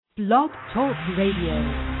Blog Talk Radio.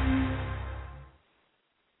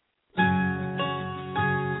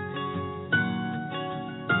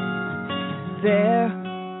 There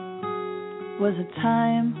was a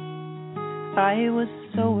time I was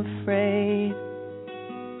so afraid,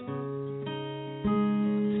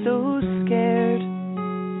 so scared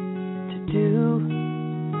to do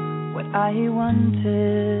what I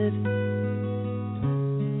wanted.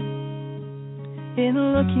 In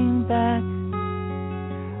looking back,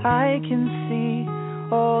 I can see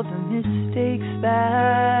all the mistakes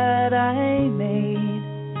that I made,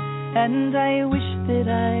 and I wish that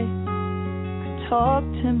I talk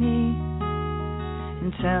to me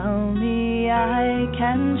and tell me I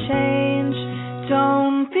can change.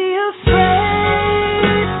 Don't be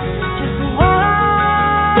afraid, just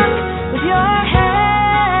walk with your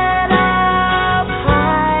head up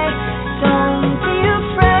high. Don't be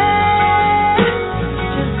afraid,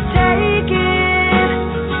 just take it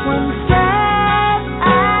one step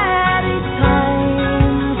at a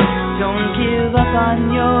time. Don't give up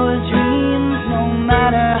on your dreams, no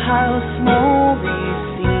matter how small.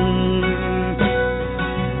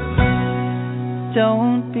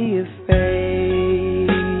 Don't be afraid.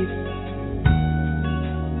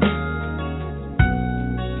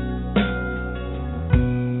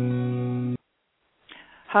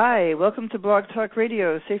 Hi, welcome to Blog Talk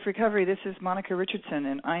Radio, Safe Recovery. This is Monica Richardson,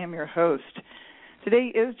 and I am your host.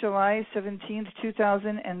 Today is July 17th,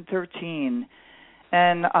 2013,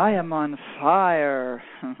 and I am on fire.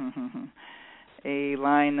 A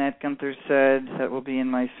line that Gunther said that will be in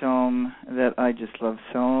my film that I just love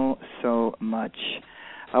so much.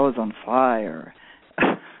 I was on fire.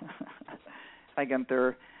 Hi,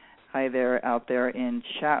 Gunther. Hi there, out there in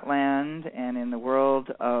Chatland and in the world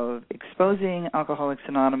of exposing Alcoholics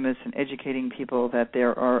Anonymous and educating people that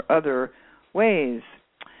there are other ways.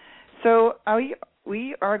 So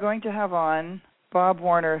we are going to have on Bob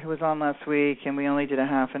Warner, who was on last week, and we only did a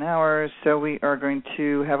half an hour, so we are going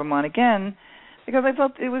to have him on again, because I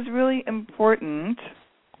felt it was really important.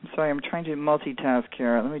 I'm sorry, I'm trying to multitask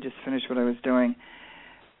here. Let me just finish what I was doing.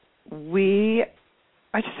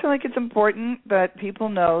 I just feel like it's important that people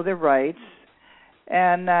know their rights,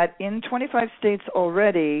 and that in 25 states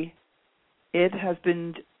already, it has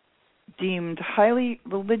been deemed highly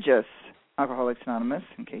religious, Alcoholics Anonymous,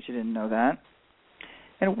 in case you didn't know that.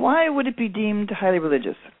 And why would it be deemed highly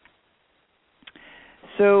religious?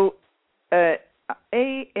 So,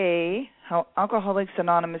 AA, How Alcoholics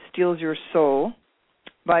Anonymous Steals Your Soul,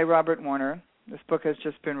 by Robert Warner. This book has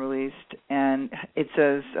just been released, and it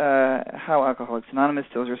says How Alcoholics Anonymous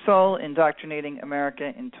Steals Your Soul, Indoctrinating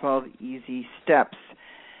America in 12 Easy Steps.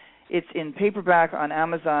 It's in paperback on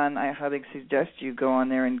Amazon. I highly suggest you go on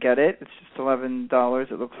there and get it. It's just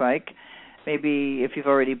 $11, it looks like. Maybe if you've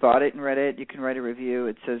already bought it and read it, you can write a review.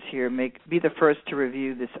 It says here, be the first to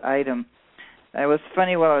review this item. It was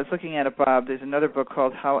funny while I was looking at it, Bob, there's another book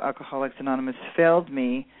called How Alcoholics Anonymous Failed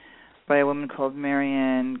Me by a woman called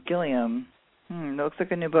Marianne Gilliam. It looks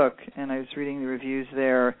like a new book, and I was reading the reviews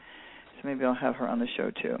there, so maybe I'll have her on the show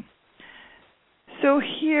too. So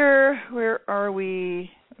here, where are we?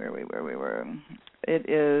 Where we were. It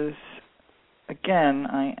is, again,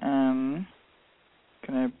 I am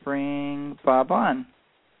going to bring Bob on.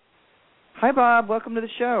 Hi, Bob. Welcome to the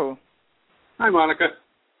show. Hi, Monica.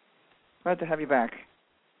 Glad to have you back.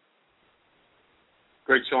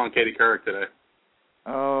 Great show on Katie Couric today.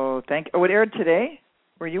 Oh, thank you. Oh, it aired today,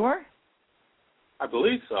 where you are? I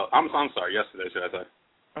believe so. I'm sorry, yesterday, should I say.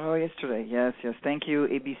 Oh, yesterday. Yes. Thank you,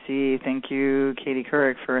 ABC. Thank you, Katie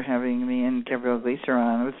Couric, for having me and Gabrielle Gleaser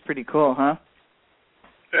on. It was pretty cool, huh?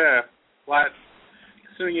 Yeah. Well,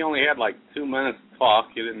 considering you only had like 2 minutes to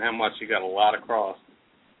talk, you didn't have much. You got a lot across.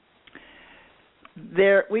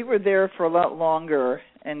 We were there for a lot longer,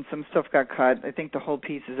 and some stuff got cut. I think the whole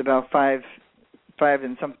piece is about five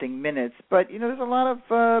and something minutes. But, there's a lot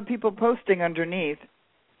of people posting underneath.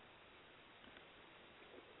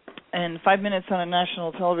 And 5 minutes on a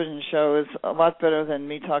national television show is a lot better than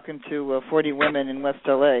me talking to 40 women in West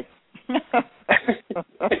L.A.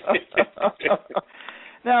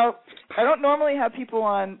 Now, I don't normally have people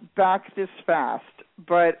on back this fast,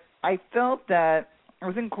 but I felt that I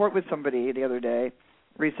was in court with somebody the other day,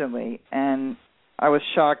 recently, and I was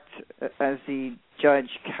shocked as the judge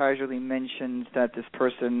casually mentioned that this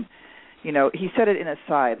person, he said it in a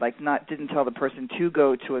side, like didn't tell the person to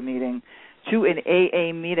go to a meeting, to an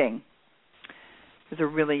AA meeting. This is a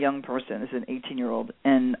really young person. This is an 18-year-old.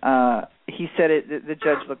 And he said it, the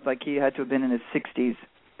judge looked like he had to have been in his 60s.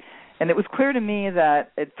 And it was clear to me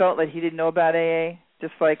that it felt like he didn't know about AA,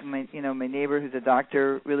 just like my neighbor who's a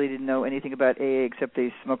doctor really didn't know anything about AA except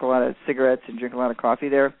they smoke a lot of cigarettes and drink a lot of coffee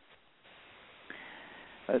there.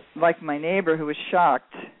 like my neighbor who was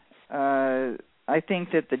shocked, I think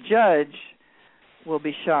that the judge will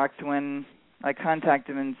be shocked when I contact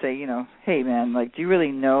him and say, hey, man, like, do you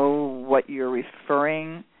really know what you're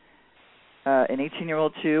referring an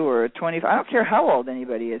 18-year-old to or a 20? I don't care how old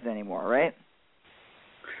anybody is anymore, right?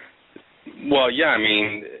 Well, yeah, I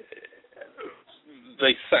mean,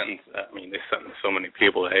 they sentence so many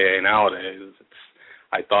people to AA nowadays.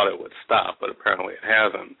 I thought it would stop, but apparently it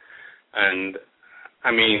hasn't. And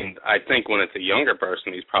I mean, I think when it's a younger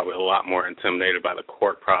person, he's probably a lot more intimidated by the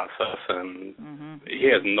court process, and he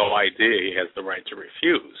has no idea he has the right to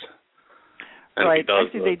refuse. And right. if he does,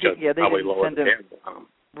 actually, they did. Yeah, they probably didn't lower send the him. gamble on him.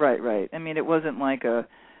 Right. I mean, it wasn't like a,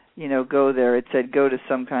 go there. It said go to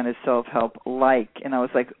some kind of self-help like, and I was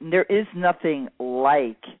like, there is nothing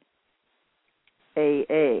like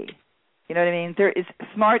AA. You know what I mean?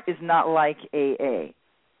 SMART is not like AA,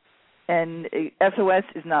 and SOS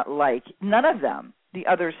is not like none of them. The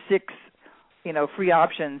other 6, free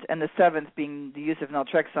options, and the 7th being the use of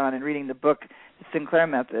naltrexone and reading the book, The Sinclair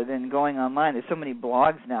Method, and going online. There's so many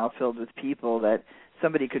blogs now filled with people that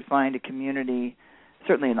somebody could find a community,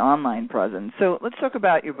 certainly an online presence. So let's talk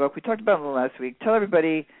about your book. We talked about it last week. Tell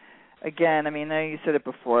everybody, again, I mean, I know you said it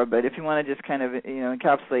before, but if you want to just kind of,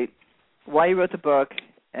 encapsulate why you wrote the book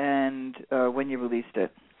and when you released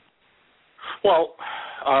it. Well,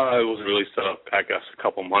 it was released, I guess, a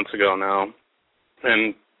couple months ago now.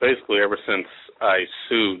 And basically ever since I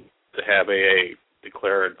sued to have AA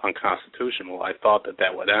declared unconstitutional, I thought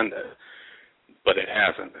that would end it. But it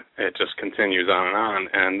hasn't. It just continues on and on.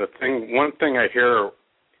 And one thing I hear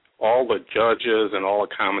all the judges and all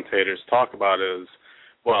the commentators talk about is,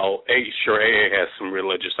 well, sure, AA has some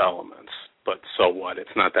religious elements, but so what?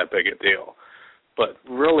 It's not that big a deal. But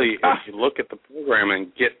really, if you look at the program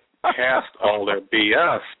and get past all their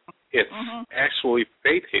BS, it's actually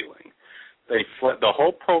faith healing. The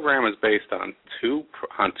whole program is based on two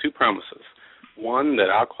premises. One, that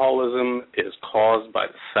alcoholism is caused by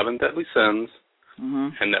the 7 deadly sins,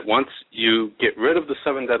 and that once you get rid of the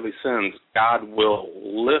 7 deadly sins, God will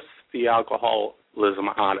lift the alcoholism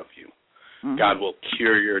out of you. God will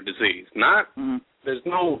cure your disease. There's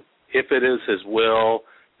no if it is His will.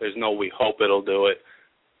 There's no we hope it'll do it.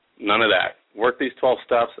 None of that. Work these 12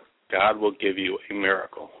 steps. God will give you a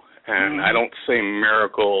miracle. And I don't say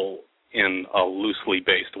miracle in a loosely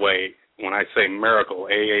based way. When I say miracle,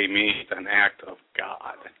 AA means an act of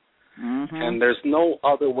God. And there's no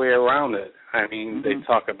other way around it. I mean, they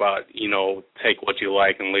talk about, take what you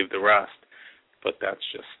like and leave the rest. But that's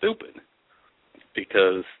just stupid.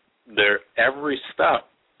 Because every step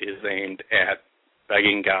is aimed at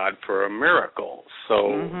begging God for a miracle.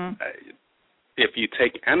 So if you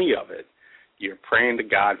take any of it, you're praying to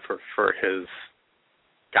God for His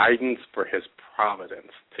guidance, for His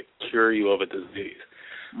providence to cure you of a disease.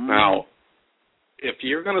 Now, if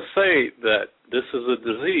you're going to say that this is a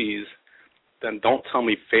disease, then don't tell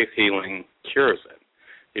me faith healing cures it.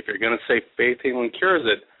 If you're going to say faith healing cures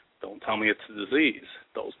it, don't tell me it's a disease.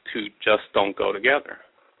 Those two just don't go together.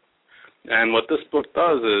 And what this book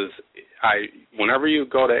does is, whenever you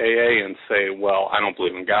go to AA and say, well, I don't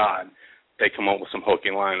believe in God, they come up with some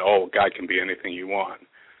hokey line, oh, God can be anything you want.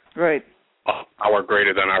 Right. Power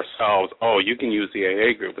greater than ourselves. Oh, you can use the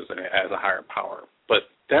AA group as a higher power. But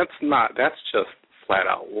that's just flat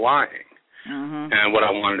out lying. And what I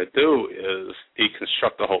wanted to do is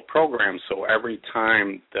deconstruct the whole program so every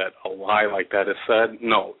time that a lie like that is said,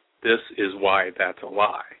 no, this is why that's a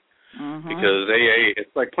lie. Because AA,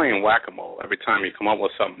 it's like playing whack-a-mole. Every time you come up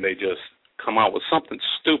with something, they just come out with something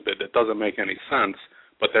stupid that doesn't make any sense,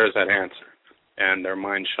 but there's that answer, and their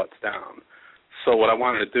mind shuts down. So what I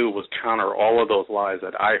wanted to do was counter all of those lies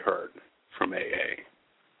that I heard from AA.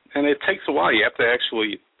 And it takes a while. You have to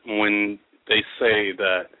actually, when they say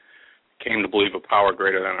that came to believe a power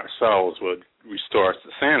greater than ourselves would restore us to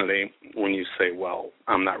sanity, when you say, well,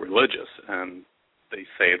 I'm not religious, and they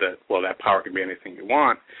say that, well, that power can be anything you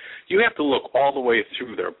want, you have to look all the way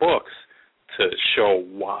through their books to show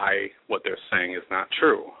why what they're saying is not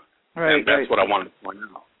true. Right, and that's what I wanted to point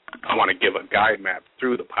out. I want to give a guide map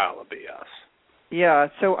through the pile of BS. Yeah,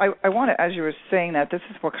 so I want to, as you were saying that, this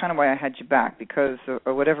is kind of why I had you back, because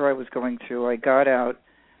of whatever I was going through, I got out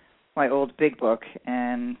my old big book,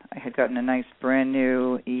 and I had gotten a nice brand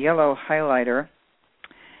new yellow highlighter,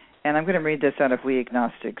 and I'm going to read this out of We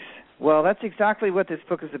Agnostics. Well, that's exactly what this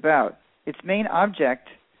book is about. Its main object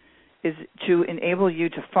is to enable you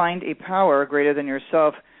to find a power greater than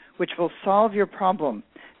yourself which will solve your problem.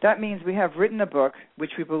 That means we have written a book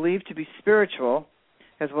which we believe to be spiritual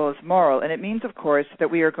as well as moral, and it means, of course,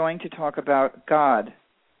 that we are going to talk about God.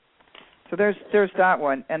 So there's that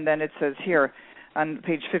one, and then it says here, on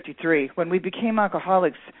page 53. When we became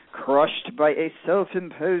alcoholics, crushed by a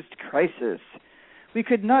self-imposed crisis, we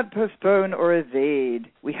could not postpone or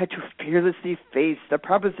evade. We had to fearlessly face the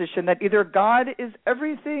proposition that either God is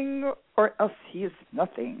everything or else he is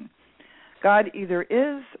nothing. God either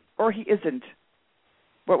is or he isn't.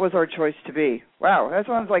 What was our choice to be? Wow, that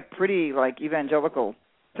sounds like pretty evangelical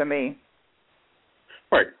to me.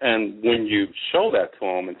 Right, and when you show that to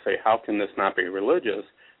them and say, how can this not be religious,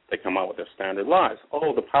 they come out with their standard lies.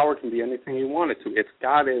 Oh, the power can be anything you want it to. It's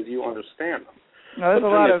God as you understand them. No, there's a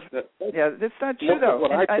lot of, that's not true, though.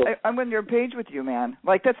 I'm on your page with you, man.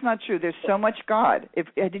 That's not true. There's so much God.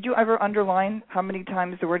 Did you ever underline how many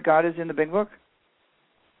times the word God is in the Big Book?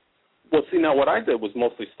 Well, see, now what I did was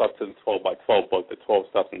mostly stuck to the 12 by 12 book, the 12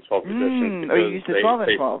 steps and 12 traditions. Oh, you used the 12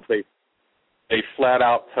 and 12. They flat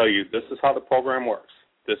out tell you this is how the program works.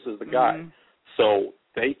 This is the guide. So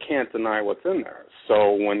they can't deny what's in there.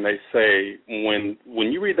 So when they say,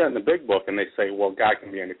 when you read that in the Big Book and they say, well, God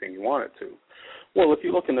can be anything you want it to. Well, if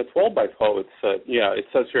you look in the 12 by 12, it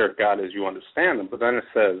says here God as you understand them, but then it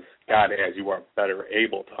says God as you are better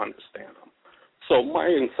able to understand them. So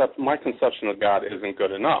my conception of God isn't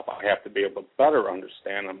good enough. I have to be able to better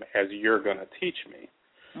understand them as you're going to teach me.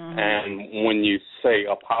 And when you say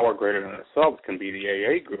a power greater than ourselves can be the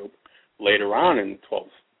AA group, later on in the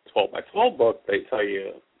 12 by 12 book, they tell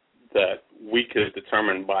you that we could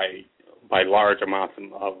determine by large amounts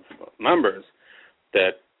of members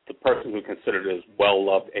that the person who considered as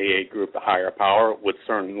well-loved AA group the higher power would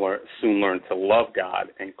soon learn to love God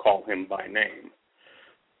and call him by name.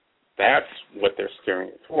 That's what they're steering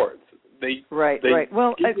it towards. Right.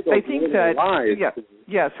 Well, I think that,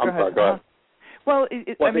 yes, go ahead. Well,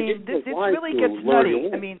 this really gets nutty.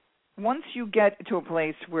 I mean, once you get to a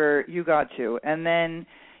place where you got to, and then,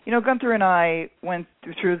 Gunther and I went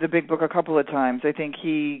through the Big Book a couple of times. I think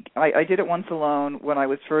I did it once alone when I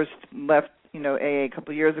was first left, AA a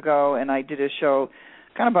couple of years ago, and I did a show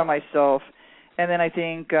kind of by myself. And then I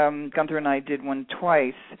think Gunther and I did one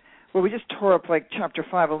twice where we just tore up chapter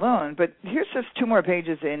 5 alone. But here's just 2 more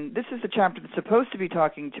pages in. This is the chapter that's supposed to be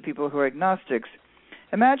talking to people who are agnostics.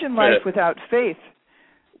 Imagine life without faith.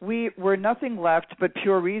 We were nothing left but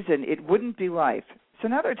pure reason. It wouldn't be life. So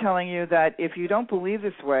now they're telling you that if you don't believe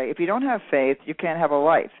this way, if you don't have faith, you can't have a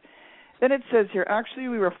life. Then it says here, actually,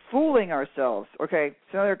 we were fooling ourselves. Okay,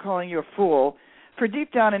 so now they're calling you a fool. For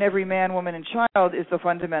deep down in every man, woman, and child is the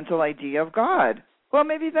fundamental idea of God. Well,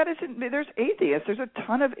 maybe that isn't. There's atheists. There's a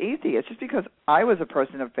ton of atheists. Just because I was a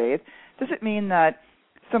person of faith doesn't mean that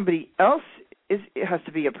somebody else has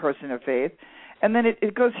to be a person of faith. And then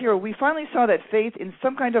it goes here, we finally saw that faith in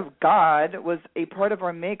some kind of God was a part of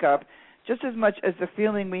our makeup just as much as the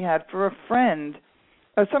feeling we had for a friend.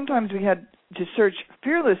 Sometimes we had to search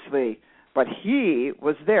fearlessly, but he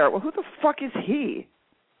was there. Well, who the fuck is he?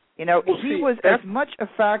 He was as much a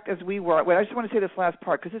fact as we were. Wait, I just want to say this last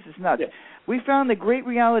part because this is nuts. Yes. We found the great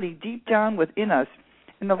reality deep down within us.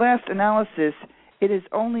 In the last analysis, it is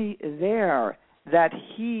only there that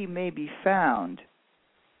he may be found.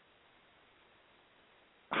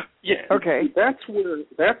 Yeah. Okay. That's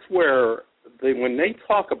where when they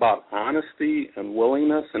talk about honesty and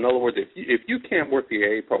willingness, in other words, if you can't work the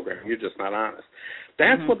AA program, you're just not honest.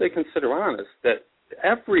 That's what they consider honest. That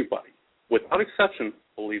everybody, without exception,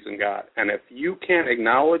 believes in God, and if you can't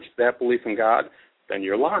acknowledge that belief in God, then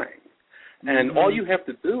you're lying. And all you have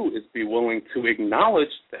to do is be willing to acknowledge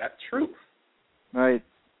that truth. Right.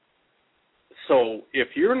 So if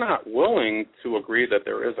you're not willing to agree that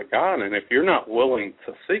there is a God, and if you're not willing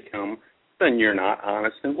to seek him, then you're not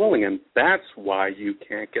honest and willing, and that's why you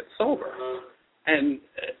can't get sober. And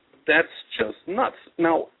that's just nuts.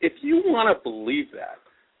 Now, if you want to believe that,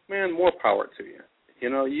 man, more power to you.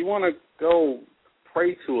 You want to go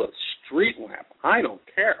pray to a street lamp, I don't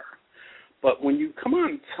care. But when you come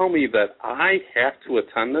on and tell me that I have to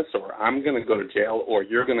attend this, or I'm going to go to jail, or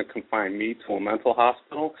you're going to confine me to a mental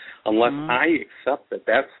hospital, unless I accept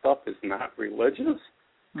that stuff is not religious,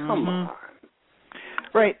 come on.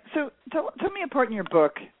 Right. So tell me a part in your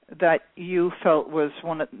book that you felt was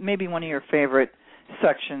maybe one of your favorite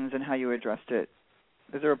sections and how you addressed it.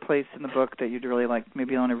 Is there a place in the book that you'd really like,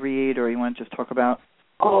 maybe you want to read or you want to just talk about?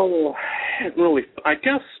 Oh, really, I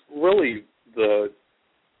guess really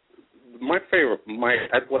my favorite,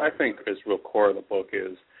 what I think is real core of the book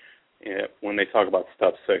is when they talk about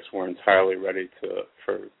step 6, we're entirely ready to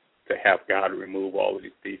have God remove all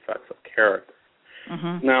these defects of character.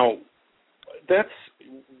 Now, that's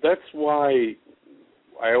why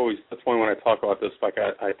that's why when I talk about this,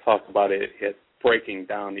 I talk about it breaking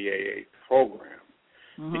down the AA program,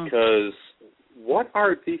 because what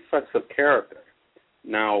are defects of character?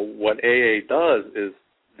 Now, what AA does is,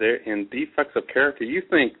 in defects of character, you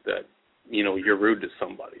think that, you're rude to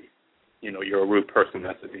somebody. You're a rude person,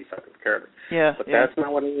 that's a defect of character. Yeah. But that's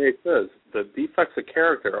not what AA says. The defects of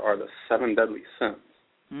character are the 7 deadly sins.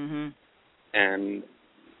 Mm-hmm. And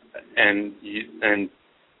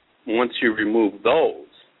once you remove those,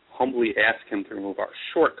 humbly ask him to remove our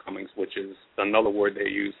shortcomings, which is another word they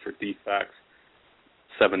use for defects,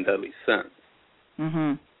 7 deadly sins.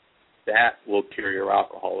 Mm-hmm. That will cure your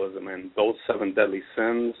alcoholism, and those 7 deadly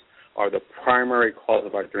sins are the primary cause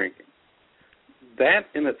of our drinking. That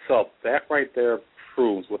in itself, that right there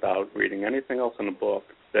proves, without reading anything else in the book,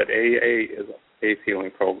 that AA is a faith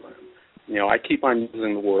healing program. I keep on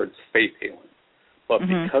using the words faith healing, but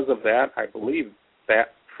because of that, I believe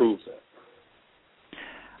that proves it.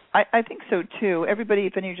 I think so, too. Everybody,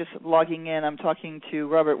 if you're just logging in, I'm talking to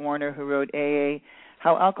Robert Warner, who wrote AA,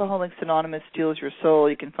 How Alcoholics Anonymous Steals Your Soul.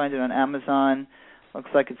 You can find it on Amazon. Looks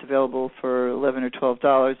like it's available for $11 or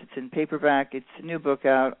 $12. It's in paperback. It's a new book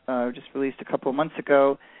out, just released a couple of months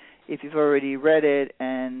ago. If you've already read it,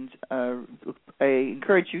 and I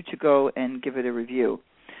encourage you to go and give it a review.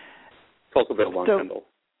 It's also available on Kindle.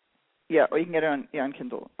 Yeah, or you can get it on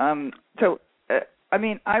Kindle.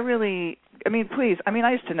 Please,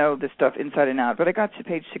 I used to know this stuff inside and out, but I got to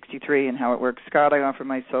page 63 and how it works. God, I offer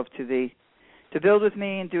myself to thee, to build with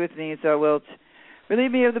me and do with me as thou wilt.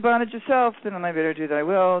 Relieve me of the bondage of self, then I better do thy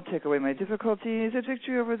will. Take away my difficulties, at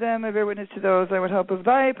victory over them. I bear witness to those I would help of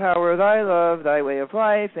thy power, thy love, thy way of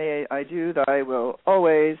life. I do thy will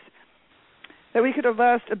always. That we could at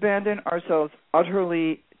last abandon ourselves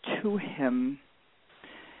utterly to him.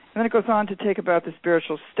 And then it goes on to take about the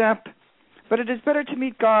spiritual step. But it is better to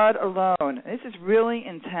meet God alone. This is really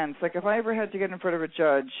intense. Like if I ever had to get in front of a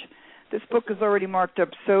judge, this book is already marked up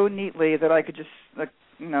so neatly that I could just,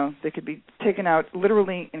 they could be taken out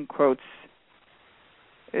literally in quotes.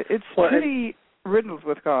 It's pretty riddled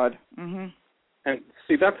with God. Mm-hmm. And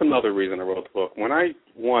see, that's another reason I wrote the book. When I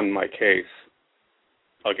won my case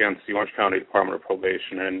against the Orange County Department of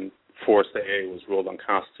Probation and forced AA was ruled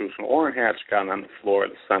unconstitutional, Orrin Hatch got on the floor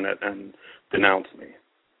of the Senate and denounced me.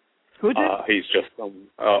 Who did? He's just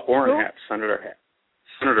Orrin Hatch, Senator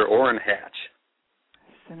Orrin Hatch.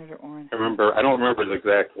 Senator Orrin. I don't remember his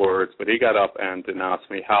exact words, but he got up and denounced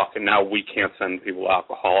me. How can now we can't send people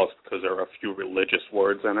alcoholics because there are a few religious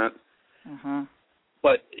words in it. Uh-huh.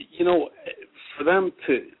 But for them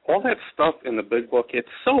to all that stuff in the big book, it's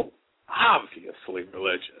so obviously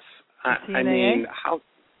religious. I mean, how?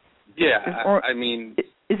 Yeah,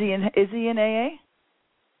 is he in AA?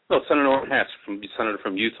 No, Senator Orrin Hatch, senator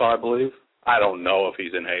from Utah, I believe. I don't know if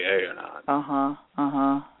he's in AA or not.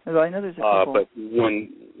 Well, I know there's a couple. But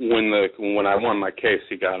when I won my case,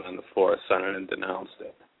 he got on the floor of the Senate and denounced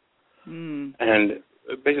it. And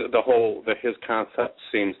basically, his concept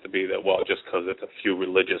seems to be that, well, just because it's a few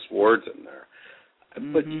religious words in there.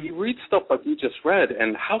 But you read stuff like you just read,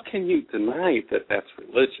 and how can you deny that that's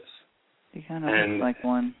religious? You kind of looks like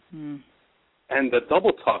one. And the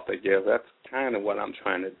double talk they give, that's kind of what I'm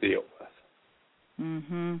trying to deal with.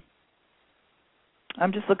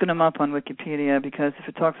 I'm just looking them up on Wikipedia because if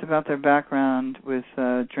it talks about their background with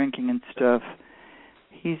drinking and stuff,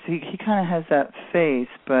 he kind of has that face,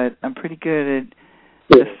 but I'm pretty good at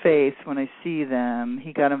the face when I see them.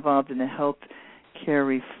 He got involved in the health care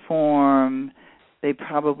reform. They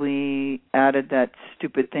probably added that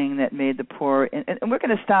stupid thing that made the poor, and we're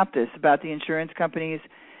going to stop this about the insurance companies.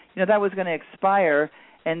 That was going to expire,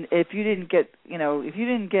 and if you didn't get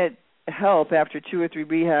help after 2 or 3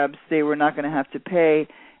 rehabs, they were not going to have to pay.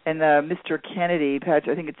 And Mr. Kennedy, I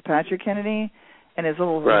think it's Patrick Kennedy, and his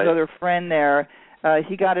other friend there,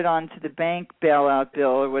 he got it onto the bank bailout bill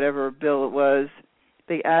or whatever bill it was.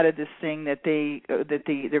 They added this thing that they're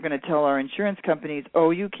going to tell our insurance companies,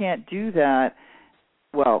 oh, you can't do that.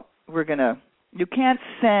 Well, you can't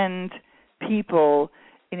send people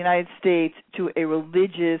in the United States to a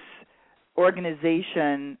religious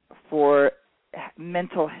organization for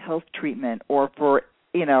mental health treatment or for,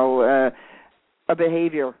 a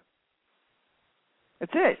behavior.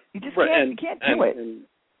 That's it. You just can't do it.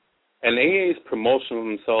 And AA's promotion of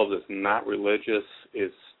themselves as not religious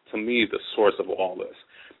is, to me, the source of all this.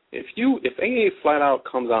 If AA flat out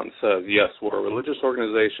comes out and says, yes, we're a religious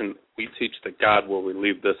organization, we teach that God will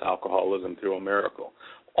relieve this alcoholism through a miracle,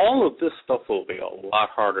 all of this stuff will be a lot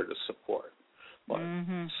harder to support. But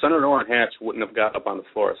Senator Orrin Hatch wouldn't have got up on the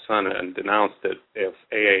floor of the Senate and denounced it if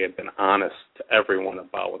AA had been honest to everyone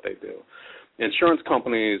about what they do. Insurance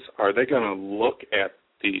companies, are they going to look at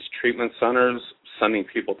these treatment centers sending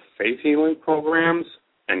people to faith healing programs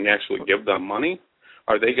and actually give them money?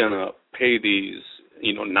 Are they going to pay these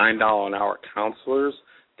 $9 an hour counselors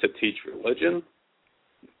to teach religion.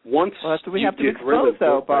 Well, that's what we have to expose,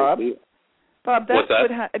 though, Bob. Bob, that's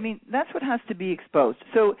that's what has to be exposed.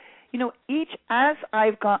 So, as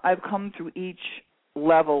I've come through each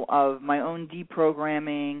level of my own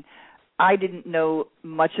deprogramming, I didn't know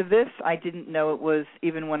much of this. I didn't know it was,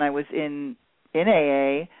 even when I was in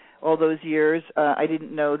AA all those years, I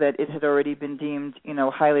didn't know that it had already been deemed,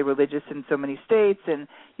 highly religious in so many states. And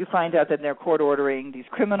you find out that they're court ordering these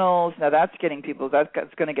criminals. Now that's going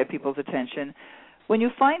to get people's attention. When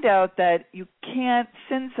you find out that you can't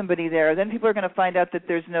send somebody there, then people are going to find out that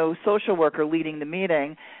there's no social worker leading the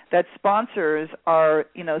meeting, that sponsors are,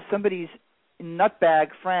 somebody's nutbag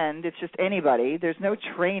friend. It's just anybody. There's no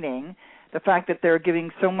training. The fact that they're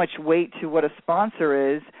giving so much weight to what a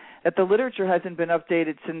sponsor is, that the literature hasn't been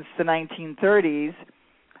updated since the 1930s,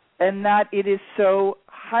 and that it is so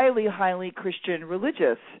highly, highly Christian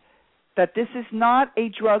religious, that this is not a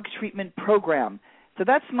drug treatment program. So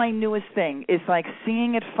that's my newest thing. It's like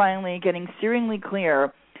seeing it finally, getting searingly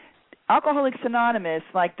clear. Alcoholics Anonymous,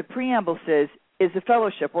 like the preamble says, is a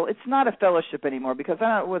fellowship. Well, it's not a fellowship anymore, because I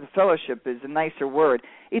don't know whether fellowship is a nicer word.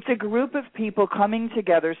 It's a group of people coming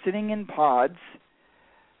together, sitting in pods,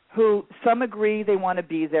 who some agree they want to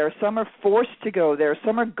be there, some are forced to go there,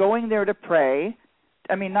 some are going there to pray.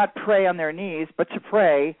 I mean, not pray on their knees, but to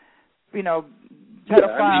pray, pedophiles.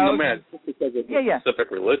 No matter, just because it's a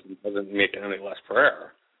specific religion doesn't make it any less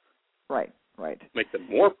prayer. Right. Make it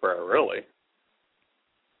more prayer, really.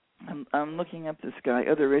 I'm looking up this guy,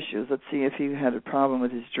 other issues. Let's see if he had a problem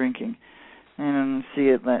with his drinking. And see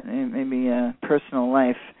it, maybe personal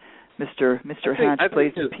life. Mr. Hatch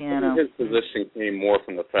plays the piano. I think his position came more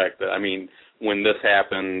from the fact that, when this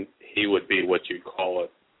happened, he would be what you'd call an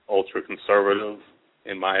ultra-conservative,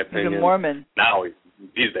 in my opinion. He's a Mormon. Now,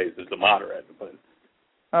 these days, he's a moderate. But.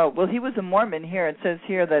 Oh, well, he was a Mormon here. It says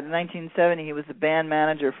here that in 1970 he was the band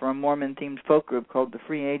manager for a Mormon-themed folk group called the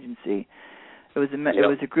Free Agency. It was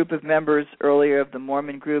a group of members earlier of the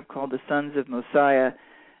Mormon group called the Sons of Mosiah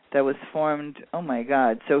that was formed. Oh my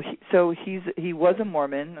God! So he was a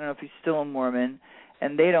Mormon. I don't know if he's still a Mormon,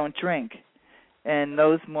 and they don't drink. And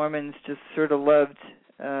those Mormons just sort of loved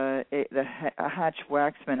the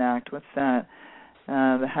Hatch-Waxman Act. What's that?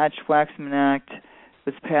 The Hatch-Waxman Act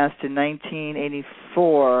was passed in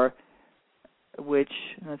 1984, which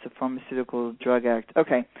that's a pharmaceutical drug act.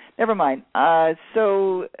 Okay, never mind.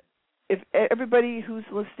 So. If everybody who's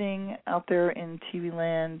listening out there in TV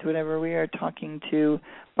land, whatever, we are talking to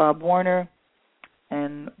Bob Warner,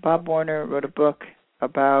 and Bob Warner wrote a book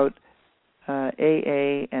about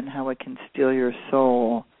AA and how it can steal your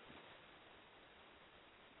soul.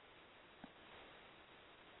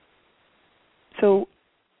 So,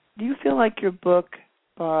 do you feel like your book,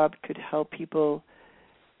 Bob, could help people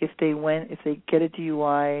if they get a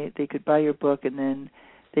DUI, they could buy your book and then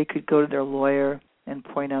they could go to their lawyer and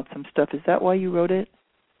point out some stuff? Is that why you wrote it?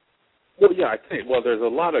 Well, yeah, I think. Well, there's a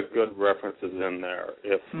lot of good references in there.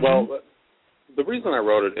 The reason I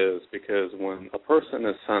wrote it is because when a person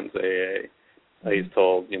is sent to AA, he's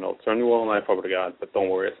told, turn your will and life over to God, but don't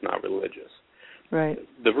worry, it's not religious. Right.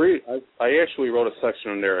 I actually wrote a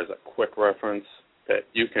section in there as a quick reference that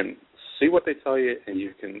you can see what they tell you, and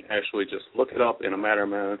you can actually just look it up in a matter of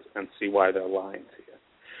minutes and see why they're lying to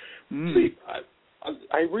you. See,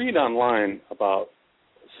 I read online about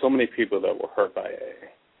so many people that were hurt by AA,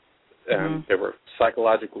 and they were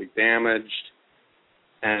psychologically damaged,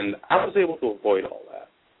 and I was able to avoid all that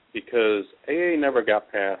because AA never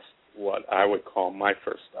got past what I would call my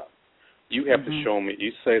first step. You have to show me.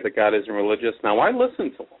 You say that God isn't religious. Now, I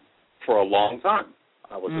listened to him for a long time.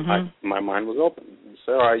 My mind was open. You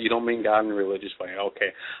say, all right, you don't mean God in a religious way. Okay.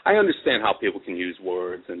 I understand how people can use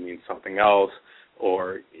words and mean something else,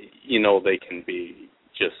 or, they can be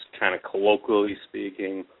just kind of colloquially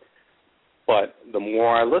speaking. But the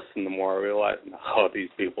more I listen, the more I realize, no, these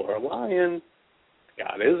people are lying.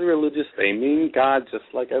 God is religious. They mean God just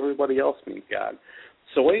like everybody else means God.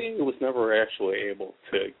 So AA was never actually able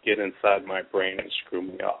to get inside my brain and screw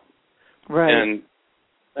me up. Right.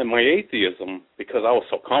 And my atheism, because I was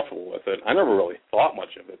so comfortable with it, I never really thought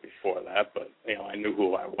much of it before that, but, I knew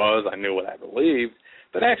who I was, I knew what I believed.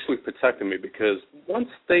 That actually protected me because once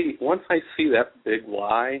I see that big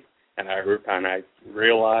lie and I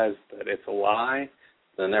realize that it's a lie,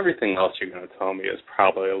 then everything else you're going to tell me is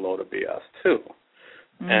probably a load of BS too.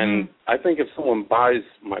 And I think if someone buys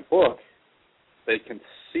my book, they can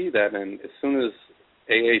see that, and as soon as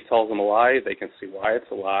AA tells them a lie, they can see why it's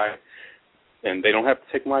a lie, and they don't have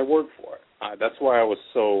to take my word for it. That's why I was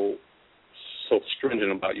so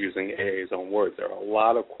stringent about using AA's own words. There are a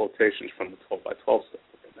lot of quotations from the 12 by 12 stuff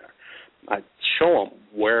in there. I show them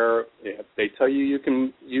where if they tell you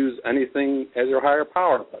can use anything as your higher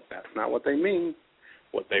power, but that's not what they mean.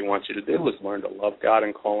 What they want you to do is learn to love God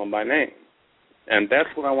and call Him by name. And that's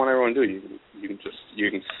what I want everyone to do.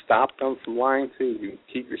 You can stop them from lying to you. You can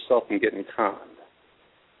keep yourself from getting conned.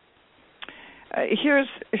 Here's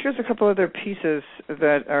a couple other pieces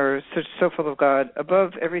that are so full of God.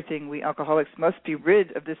 Above everything, we alcoholics must be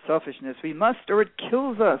rid of this selfishness. We must, or it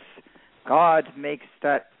kills us. God makes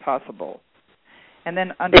that possible. And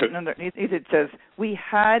then underneath it says, we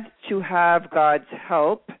had to have God's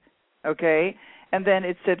help, okay? And then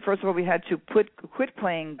it said, first of all, we had to quit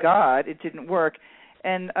playing God. It didn't work.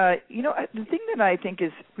 And, the thing that I think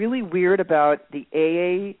is really weird about the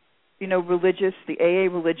AA the AA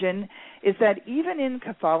religion, is that even in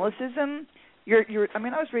Catholicism, I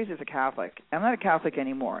was raised as a Catholic. I'm not a Catholic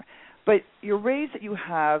anymore. But you're raised that you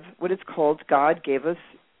have what it's called, God gave us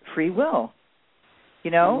free will.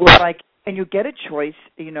 And you get a choice,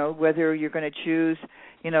 whether you're going to choose,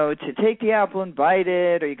 to take the apple and bite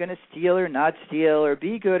it, or you're going to steal or not steal, or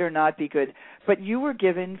be good or not be good. But you were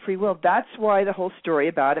given free will. That's why the whole story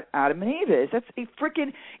about Adam and Eve is. That's a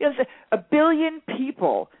freaking, a billion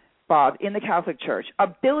people, Bob, in the Catholic Church,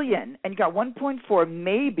 1 billion, and you got 1.4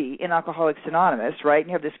 maybe in Alcoholics Anonymous, right? And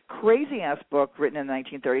you have this crazy-ass book written in the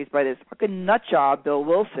 1930s by this fucking nut job, Bill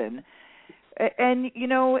Wilson. And, you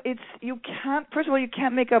can't, first of all, you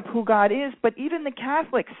can't make up who God is, but even the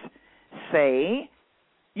Catholics say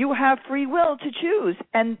you have free will to choose,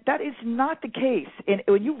 and that is not the case. And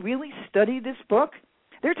when you really study this book,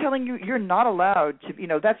 they're telling you you're not allowed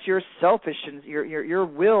to, that's your selfish and your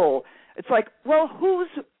will. It's like, well, whose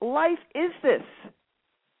life is this?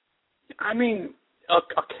 I mean, a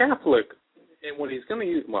Catholic, when he's going to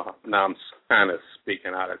use, well, now I'm kind of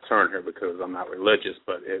speaking out of turn here because I'm not religious,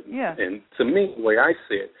 but and to me, the way I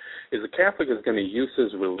see it, is a Catholic is going to use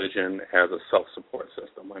his religion as a self-support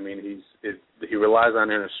system. I mean, he relies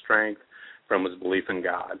on inner strength from his belief in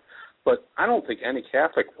God. But I don't think any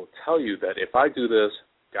Catholic will tell you that if I do this,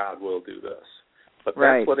 God will do this. But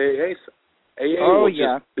that's what AA says. AA will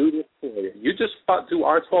just do this for you. You just do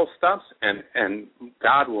our 12 steps, and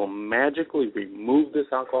God will magically remove this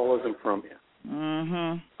alcoholism from you.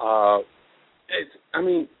 Mm-hmm.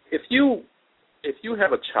 If you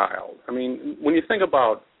have a child, when you think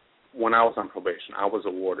about when I was on probation, I was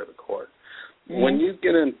a ward of the court. Mm-hmm. When you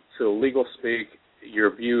get into legal speak,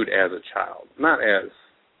 you're viewed as a child, not as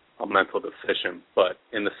a mental deficient, but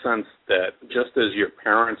in the sense that just as your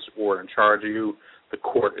parents were in charge of you, the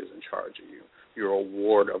court is in charge of you. You're a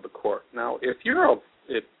ward of the court. Now, if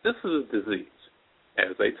this is a disease,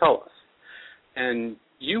 as they tell us, and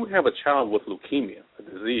you have a child with leukemia, a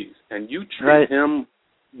disease, and you treat him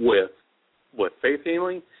with faith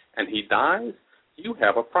healing, and he dies, you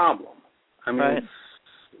have a problem.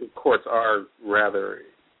 The courts are rather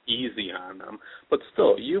easy on them, but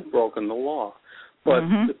still, you've broken the law. But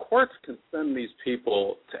the courts can send these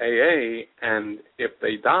people to AA, and if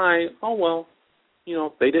they die,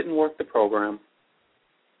 they didn't work the program.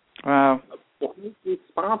 Wow. Well, who's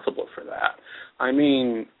responsible for that?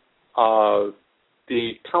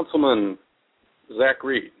 The councilman, Zach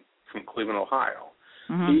Reed, from Cleveland, Ohio,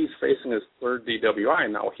 he's facing his third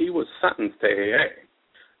DWI. Now, he was sentenced to AA.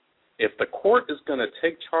 If the court is going to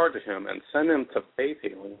take charge of him and send him to faith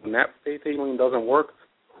healing, when that faith healing doesn't work,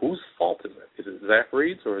 whose fault is it? Is it Zach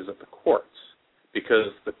Reed's or is it the courts?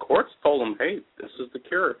 Because the courts told him, hey, this is the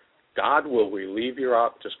cure. God will relieve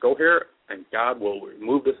your just go here, and God will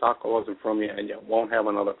remove this alcoholism from you, and you won't have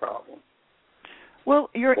another problem. Well,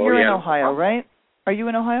 you're in Ohio, right? Are you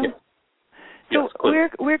in Ohio? Yeah. So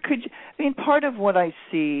where could you, part of what I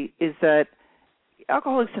see is that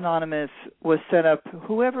Alcoholics Anonymous was set up,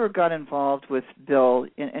 whoever got involved with Bill,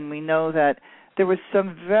 and we know that there were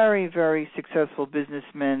some very, very successful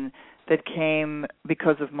businessmen that came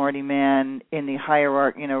because of Marty Mann in the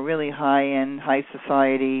hierarchy, really high-end, high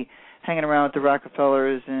society, hanging around with the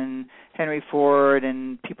Rockefellers and Henry Ford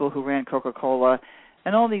and people who ran Coca-Cola.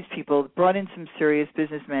 And all these people brought in some serious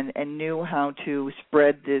businessmen and knew how to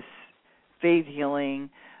spread this faith-healing,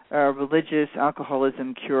 religious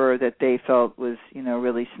alcoholism cure that they felt was,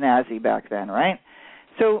 really snazzy back then, right?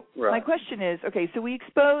 So my question is, okay, so we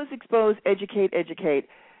expose, educate,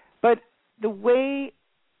 but the way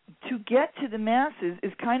to get to the masses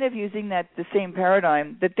is kind of using the same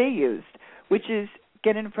paradigm that they used, which is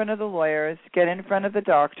get in front of the lawyers, get in front of the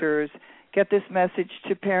doctors, get this message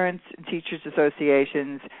to parents and teachers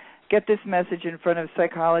associations, get this message in front of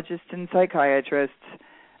psychologists and psychiatrists.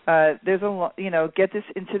 Get this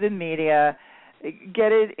into the media,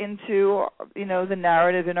 get it into, the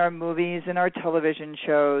narrative in our movies and our television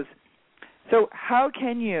shows. So how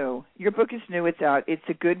can you, your book is new, it's out, it's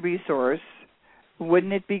a good resource.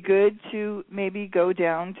 Wouldn't it be good to maybe go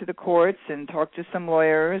down to the courts and talk to some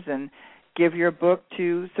lawyers and give your book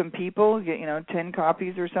to some people, get, 10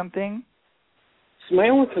 copies or something? So my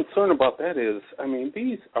only concern about that is,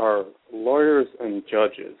 these are lawyers and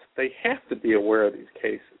judges. They have to be aware of these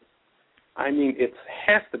cases. It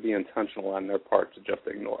has to be intentional on their part to just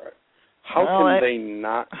ignore it. How can they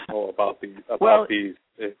not know about these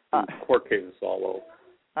court cases all over?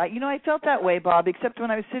 I felt that way, Bob, except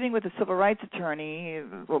when I was sitting with a civil rights attorney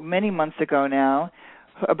many months ago now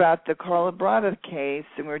about the Carla Brada case,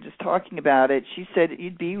 and we were just talking about it. She said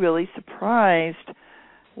you'd be really surprised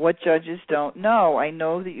what judges don't know. I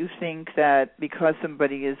know that you think that because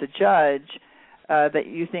somebody is a judge, that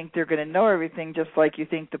you think they're going to know everything, just like you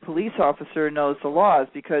think the police officer knows the laws,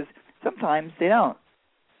 because sometimes they don't.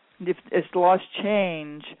 If as laws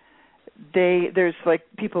change, there's like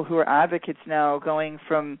people who are advocates now going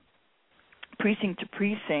from precinct to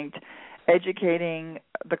precinct, educating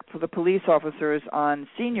the police officers on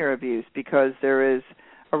senior abuse, because there is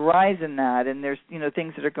a rise in that, and there's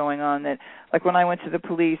things that are going on that, like when I went to the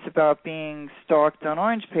police about being stalked on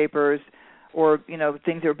orange papers, or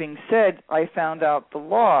things that were being said, I found out the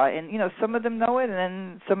law, and some of them know it, and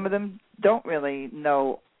then some of them don't really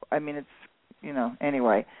know. It's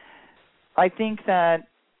anyway. I think that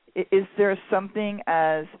is there something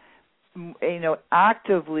as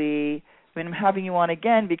actively. I'm having you on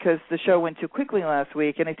again because the show went too quickly last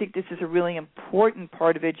week, and I think this is a really important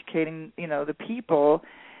part of educating the people.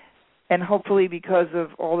 And hopefully, because of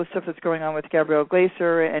all the stuff that's going on with Gabrielle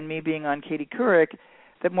Glaser and me being on Katie Couric,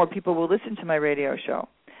 that more people will listen to my radio show.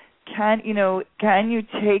 Can you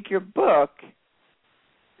take your book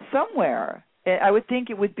somewhere? I would think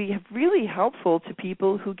it would be really helpful to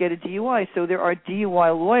people who get a DUI. So there are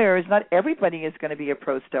DUI lawyers. Not everybody is going to be a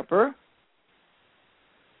pro-stepper.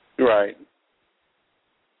 Right.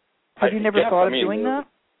 Have you never thought of doing that?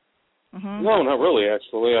 Mm-hmm. No, not really,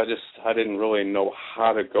 actually. I didn't really know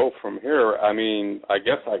how to go from here. I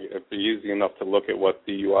guess it'd be easy enough to look at what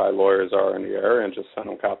DUI lawyers are in the area and just send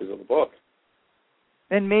them copies of the book.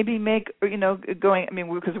 And maybe because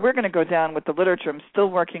we're going to go down with the literature. I'm still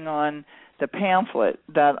working on the pamphlet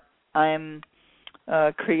that I'm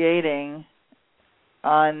creating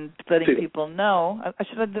on letting people know.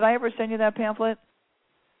 Did I ever send you that pamphlet?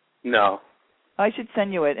 No. I should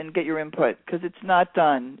send you it and get your input, because it's not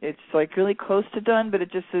done. It's like really close to done, but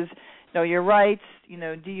it just says, your rights,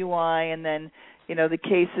 DUI, and then, the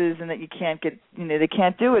cases, and that you can't get, they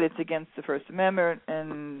can't do it. It's against the First Amendment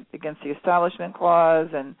and against the Establishment Clause.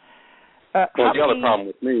 And the other problem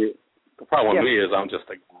with me, is I'm just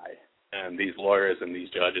a guy, and these lawyers and these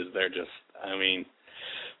judges, they're just,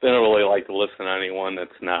 they don't really like to listen to anyone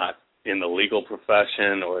that's not in the legal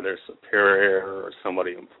profession or their superior or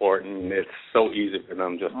somebody important. It's so easy for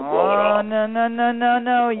them just to blow it off.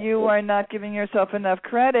 No. You are not giving yourself enough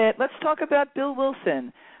credit. Let's talk about Bill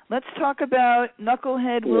Wilson. Let's talk about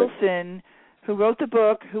Knucklehead Wilson, who wrote the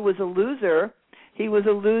book, who was a loser. He was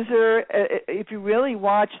a loser. If you really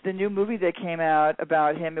watch the new movie that came out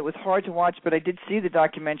about him, it was hard to watch, but I did see the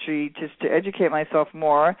documentary just to educate myself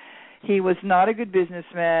more. He was not a good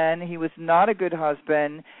businessman. He was not a good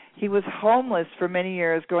husband. He was homeless for many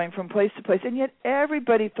years, going from place to place. And yet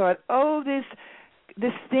everybody thought,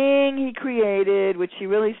 this thing he created, which he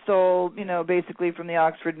really stole, basically from the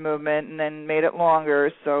Oxford movement, and then made it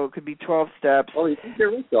longer so it could be 12 steps. Well, he did get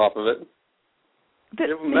rich off of it.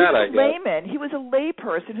 He was a lay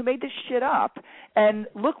person who made this shit up. And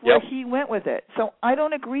look where he went with it. So I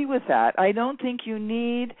don't agree with that. I don't think you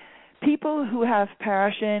need people who have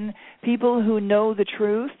passion, people who know the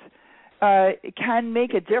truth, can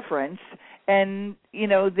make a difference. And, I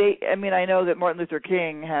know that Martin Luther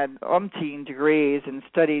King had umpteen degrees and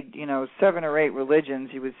studied, 7 or 8 religions.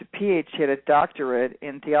 He was a PhD, had a doctorate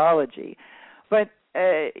in theology. But,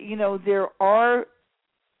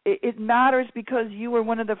 it matters because you were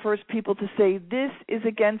one of the first people to say, this is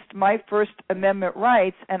against my First Amendment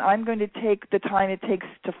rights, and I'm going to take the time it takes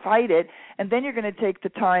to fight it, and then you're going to take the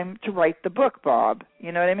time to write the book, Bob.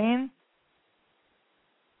 You know what I mean?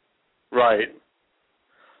 Right.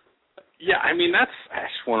 Yeah, that's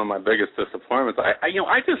actually one of my biggest disappointments. I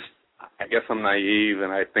guess I'm naive,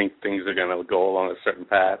 and I think things are going to go along a certain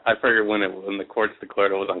path. I figured when the courts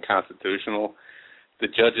declared it was unconstitutional, the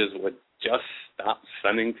judges would just stop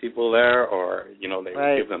sending people there, or they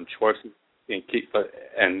would give them choices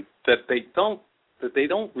and that they don't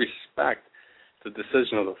respect the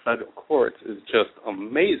decision of the federal courts is just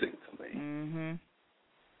amazing to me. Mm-hmm.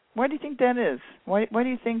 Why do you think that is? Why do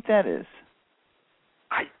you think that is?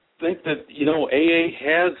 I think that AA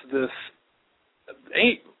has this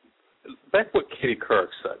back what Katie Couric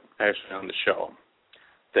said, actually, on the show,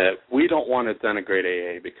 that we don't want to denigrate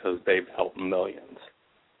AA because they've helped millions.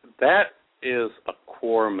 That is a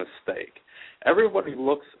core mistake. Everybody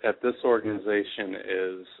looks at this organization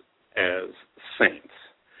as saints,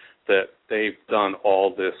 that they've done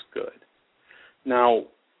all this good. Now,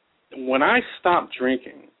 when I stopped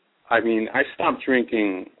drinking, I stopped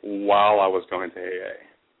drinking while I was going to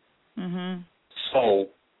AA. Mm-hmm. So,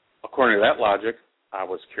 according to that logic, I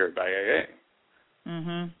was cured by AA.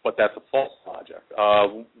 Mm-hmm. But that's a false logic.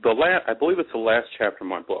 I believe it's the last chapter of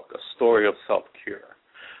my book, A Story of Self-Cure.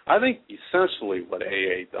 I think essentially what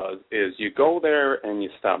AA does is you go there and you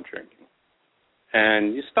stop drinking.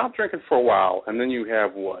 And you stop drinking for a while, and then you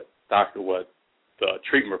have what the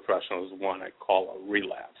treatment professionals want to call a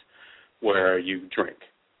relapse, where you drink.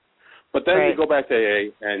 But then you go back to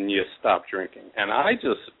AA and you stop drinking. And I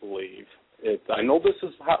just believe, I know this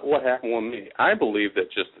is what happened with me, I believe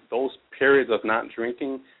that just those periods of not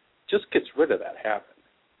drinking just gets rid of that habit.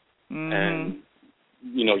 Mm-hmm. And,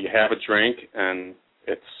 you have a drink, and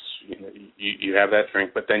it's, you have that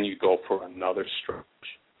drink, but then you go for another stretch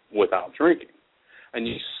without drinking. And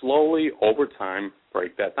you slowly, over time,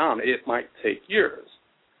 break that down. It might take years,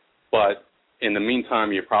 but in the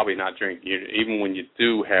meantime, you're probably not drinking. Even when you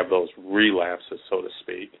do have those relapses, so to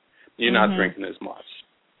speak, you're not drinking as much.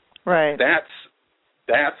 Right.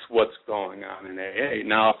 That's what's going on in AA.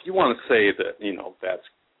 Now, if you want to say that,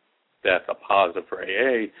 that's a positive for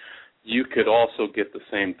AA, you could also get the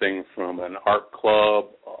same thing from an art club,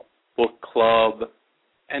 a book club,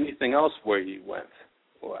 anything else where you went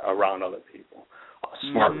around other people,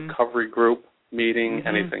 a smart recovery group meeting,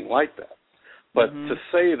 anything like that. But to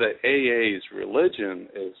say that AA's religion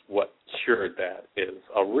is what cured that is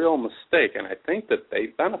a real mistake, and I think that they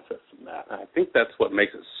benefit from that. And I think that's what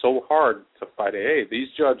makes it so hard to fight AA. These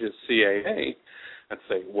judges see AA and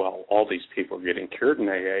say, well, all these people are getting cured in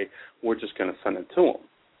AA, we're just going to send it to them.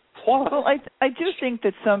 Plus, well, I do think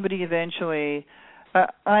that somebody eventually,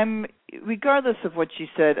 regardless of what she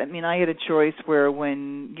said, I had a choice where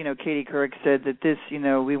when, Katie Couric said that this, we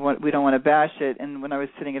don't want to bash it, and when I was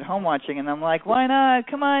sitting at home watching, and I'm like, why not?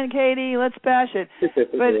 Come on, Katie, let's bash it.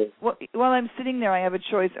 But while I'm sitting there, I have a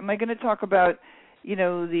choice. Am I going to talk about,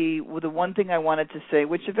 the one thing I wanted to say,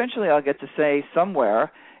 which eventually I'll get to say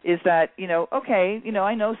somewhere, is that,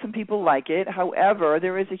 I know some people like it. However,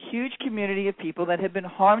 there is a huge community of people that have been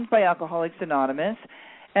harmed by Alcoholics Anonymous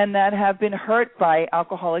and that have been hurt by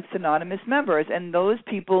Alcoholics Anonymous members, and those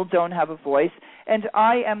people don't have a voice, and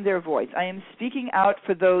I am their voice. I am speaking out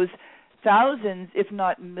for those thousands, if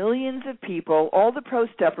not millions of people. All the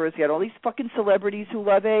pro-steppers get all these fucking celebrities who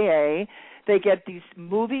love AA. They get these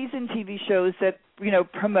movies and TV shows that,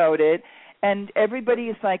 promote it. And everybody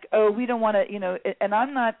is like, oh, we don't want to, and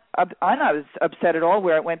I'm not as upset at all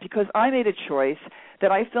where it went, because I made a choice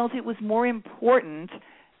that I felt it was more important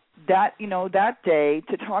that, that day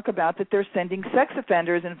to talk about that they're sending sex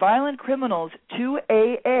offenders and violent criminals to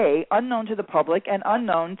AA, unknown to the public and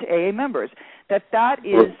unknown to AA members. That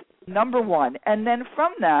is number one. And then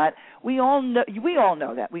from that, we all know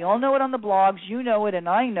that. We all know it on the blogs. You know it and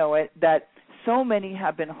I know it, that so many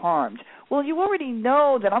have been harmed. Well, you already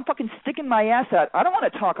know that I'm fucking sticking my ass out. I don't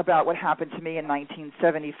want to talk about what happened to me in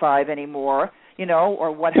 1975 anymore,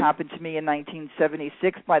 or what happened to me in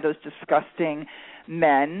 1976 by those disgusting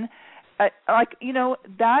men.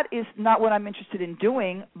 That is not what I'm interested in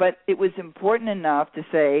doing, but it was important enough to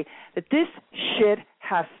say that this shit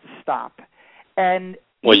has to stop. And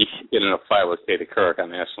well, you can't get in a fight with Katie Couric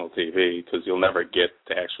on national TV, because you'll never get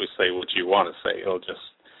to actually say what you want to say. It'll just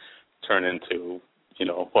turn into,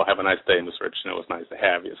 well, have a nice day, Ms. Richardson. It was nice to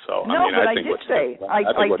have you. So, I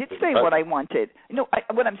did say what I wanted.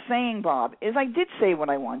 What I'm saying, Bob, is I did say what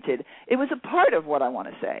I wanted. It was a part of what I want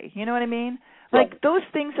to say. You know what I mean? Like those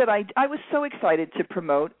things that I was so excited to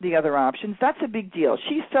promote the other options. That's a big deal.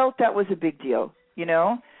 She felt that was a big deal,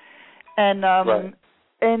 and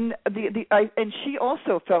and and she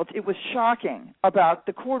also felt it was shocking about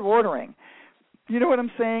the court ordering. You know what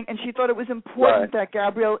I'm saying? And she thought it was important that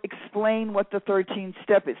Gabrielle explain what the 13th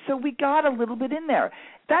step is. So we got a little bit in there.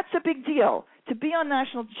 That's a big deal. To be on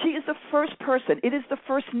national, she is the first person. It is the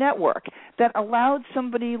first network that allowed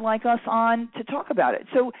somebody like us on to talk about it.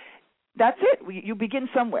 So that's it. You begin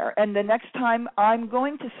somewhere. And the next time I'm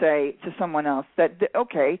going to say to someone else that,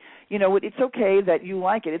 okay, it's okay that you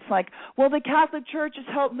like it. It's like, well, the Catholic Church has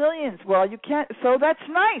helped millions. Well, you can't. So that's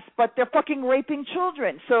nice, but they're fucking raping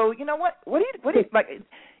children. So you know what? What do you like?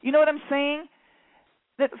 You know what I'm saying?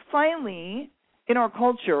 That finally, in our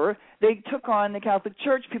culture, they took on the Catholic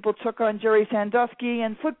Church. People took on Jerry Sandusky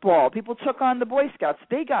and football. People took on the Boy Scouts.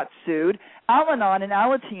 They got sued. Al-Anon and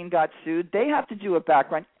Alateen got sued. They have to do a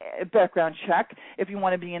background check if you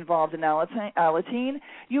want to be involved in Alateen.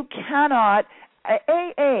 You cannot.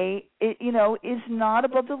 AA, is not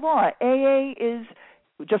above the law. AA is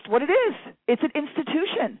just what it is. It's an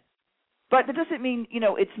institution. But that doesn't mean,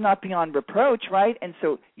 it's not beyond reproach, right? And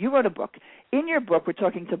so you wrote a book. In your book, we're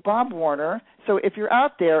talking to Bob Warner. So if you're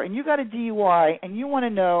out there and you got a DUI and you want to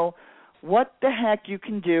know what the heck you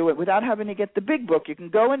can do without having to get the big book, you can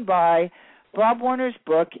go and buy Bob Warner's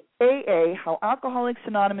book, AA, How Alcoholics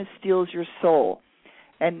Anonymous Steals Your Soul.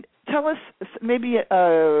 And tell us, maybe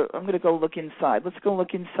I'm going to go look inside. Let's go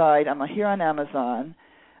look inside. I'm here on Amazon.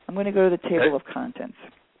 I'm going to go to the table of contents.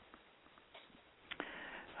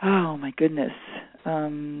 Oh, my goodness.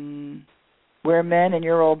 We're men and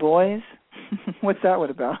you're all boys? What's that one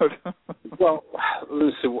about? Well,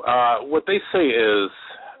 Lucy, what they say is,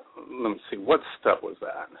 let me see, what step was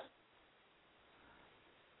that?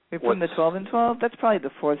 From the 12 and 12? That's probably the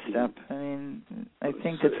fourth step. I mean, I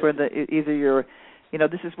think that's where either you're,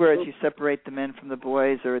 this is where you separate the men from the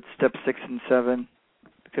boys, or it's step 6 and 7.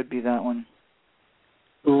 It could be that one.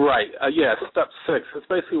 Right. Step 6. It's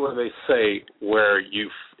basically what they say, where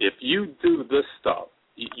if you do this stuff,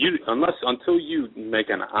 until you make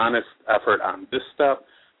an honest effort on this step,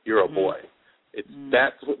 you're a boy.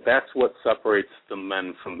 That's what separates the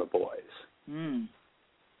men from the boys. Now,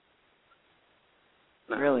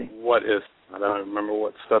 really? I don't remember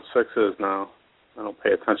what step 6 is now. I don't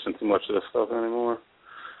pay attention too much to this stuff anymore.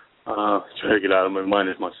 Try to get out of my mind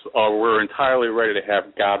as much. We're entirely ready to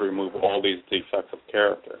have God remove all these defects of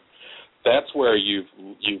character. That's where you've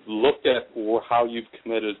looked at how you've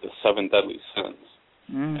committed the 7 deadly sins,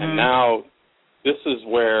 and now this is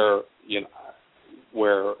where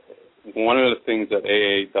where one of the things that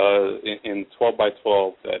AA does in 12 by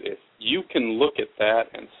 12, that if you can look at that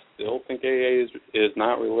and still think AA is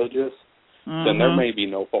not religious, then there may be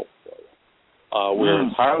no hope for you. We're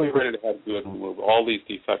entirely ready to have good remove all these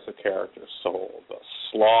defects of character. So the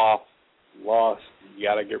sloth, lust, you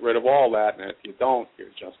got to get rid of all that, and if you don't, you're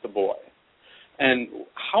just a boy. And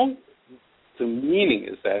how the meaning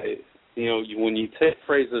is that, when you take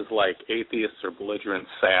phrases like atheist or belligerent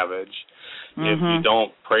savage, if you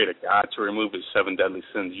don't pray to God to remove his 7 deadly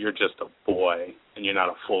sins, you're just a boy, and you're not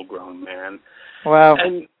a full-grown man. Wow.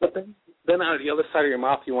 But then out of the other side of your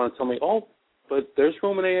mouth, you want to tell me, but there's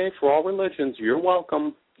room in AA for all religions. You're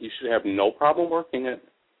welcome. You should have no problem working it.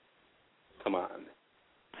 Come on.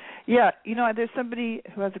 Yeah, there's somebody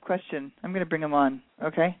who has a question. I'm going to bring him on,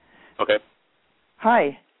 okay? Okay.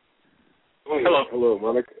 Hi. Hello,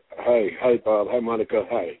 Monica. Hi, Bob. Hi, Monica.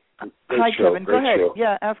 Hi. Hi, Kevin. Go ahead. Show.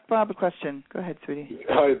 Yeah, ask Bob a question. Go ahead, sweetie.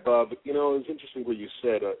 Hi, Bob. It was interesting what you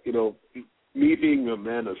said. Me being a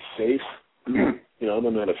man of faith, I'm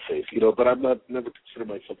a man of faith, but I'm never considered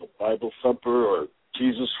myself a Bible thumper or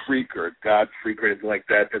Jesus freak or a God freak or anything like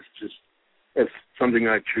that. That's something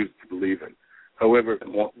I choose to believe in. However,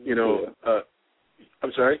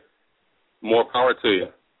 I'm sorry? More power to you.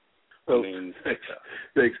 Well,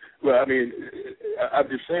 thanks. Well, I'm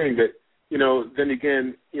just saying that, then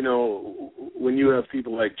again, when you have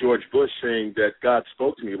people like George Bush saying that God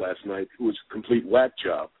spoke to me last night, who was a complete whack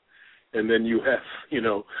job, and then you have,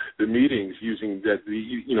 the meetings using that,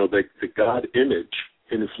 the God image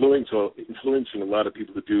and influencing a lot of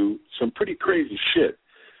people to do some pretty crazy shit.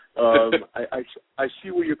 I see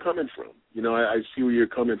where you're coming from. I see where you're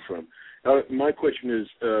coming from. My question is,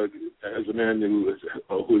 as a man who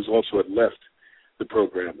has also left the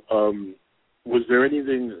program, was there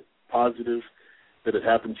anything positive that had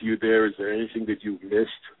happened to you there? Is there anything that you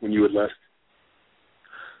missed when you had left?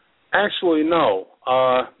 Actually, no.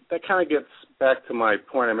 That kind of gets back to my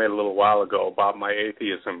point I made a little while ago about my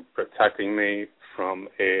atheism protecting me from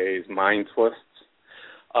AA's mind twists.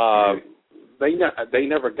 They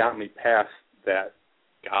never got me past that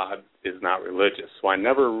God is not religious, so I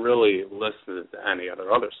never really listened to any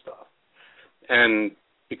other stuff. And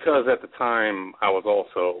because at the time I was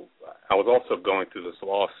also going through this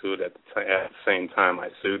lawsuit at the same time I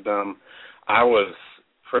sued them, I was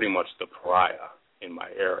pretty much the pariah in my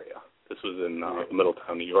area. This was in the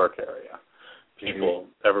Middletown, New York area.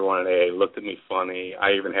 Everyone at AA looked at me funny.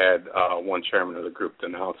 I even had one chairman of the group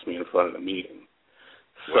denounce me in front of the meeting.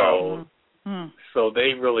 So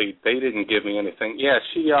they didn't give me anything. Yeah,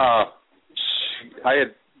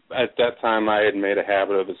 at that time I had made a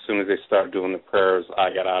habit of, as soon as they started doing the prayers, I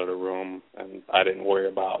got out of the room, and I didn't worry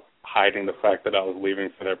about hiding the fact that I was leaving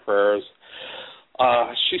for their prayers.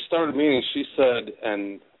 She started meeting. She said,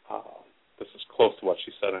 and this is close to what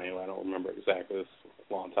she said anyway. I don't remember exactly. This was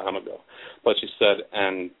a long time ago. But she said,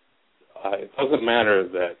 and it doesn't matter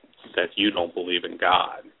that you don't believe in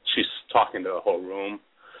God. She's talking to the whole room.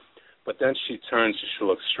 But then she turns and she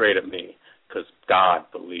looks straight at me, because God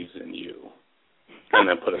believes in you. And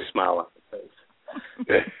then put a smile on her face.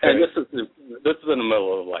 And this is in the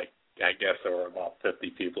middle of, like, I guess there were about 50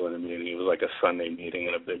 people in the meeting. It was like a Sunday meeting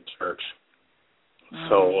in a big church.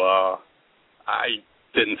 So I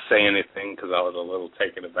didn't say anything because I was a little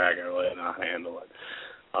taken aback and really didn't know how to handle it.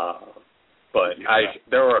 But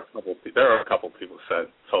there were a couple people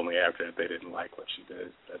told me after that they didn't like what she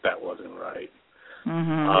did, that wasn't right.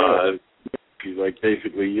 She's like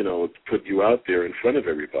basically, put you out there in front of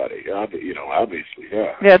everybody. Obviously,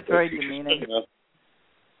 yeah. Yeah, it's very demeaning.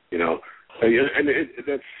 And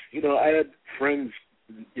that's, I had friends,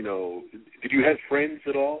 did you have friends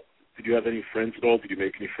at all? Did you have any friends at all? Did you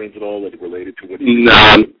make any friends at all that related to what you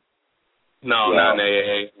did? No, not in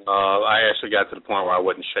AA. I actually got to the point where I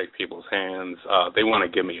wouldn't shake people's hands. They want to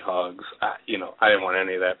give me hugs. I didn't want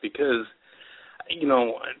any of that because,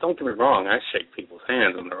 don't get me wrong, I shake people's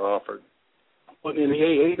hands when they're offered. But in the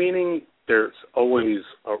AA meeting, there's always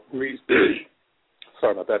a reason.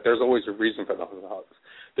 Sorry about that. There's always a reason for the hugs.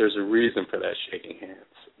 There's a reason for that shaking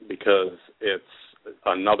hands because it's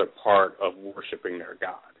another part of worshiping their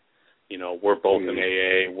God. We're both in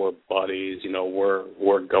AA, we're buddies,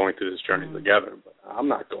 we're going through this journey together, but I'm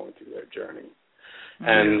not going through their journey.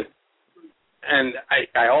 And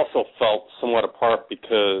I also felt somewhat apart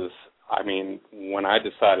because, when I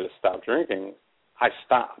decided to stop drinking, I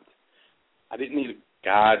stopped. I didn't need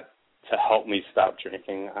God to help me stop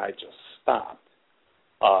drinking. I just stopped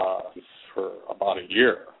for about a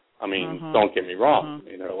year. Don't get me wrong.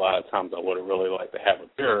 There are a lot of times I would have really liked to have a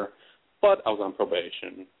beer, but I was on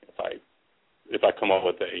probation. If I come up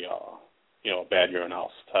with a bad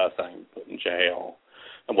urinalysis test, I'm put in jail.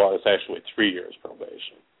 And it's actually 3 years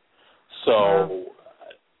probation. So,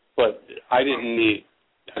 but I didn't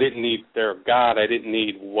need their God. I didn't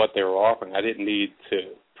need what they were offering. I didn't need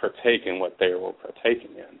to partake in what they were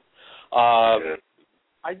partaking in. I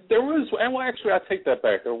take that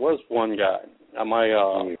back. There was one guy.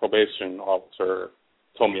 My probation officer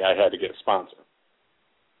told me I had to get a sponsor.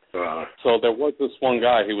 So there was this one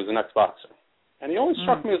guy. He was an ex-boxer, and he always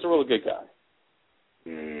struck me as a really good guy.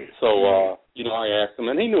 So I asked him,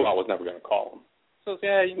 and he knew I was never going to call him. So he says,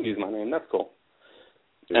 "Yeah, you can use my name. That's cool."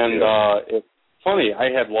 And it's funny.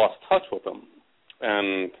 I had lost touch with him,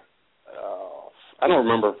 and I don't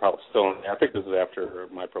remember if I was still in. I think this is after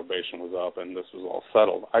my probation was up and this was all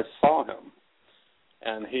settled. I saw him,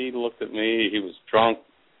 and he looked at me. He was drunk,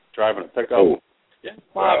 driving a pickup. Yeah,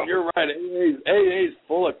 Bob, you're right. AA's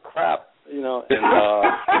full of crap, And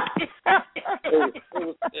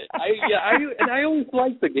I always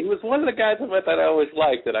liked the guy. He was one of the guys that I always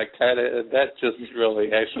liked. That just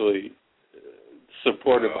really actually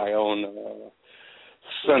supported my own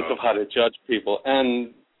sense of how to judge people.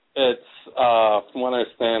 And it's from what I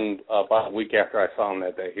understand, about a week after I saw him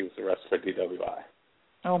that day, he was arrested for DWI.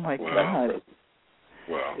 Oh my God!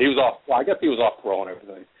 Wow. He was off. Well, I guess he was off parole and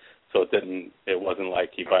everything. So it wasn't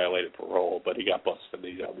like he violated parole, but he got busted for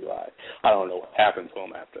DWI. I don't know what happened to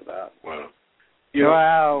him after that. Wow.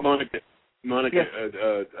 Wow. Monica, yes.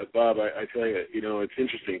 Bob, I tell you, it's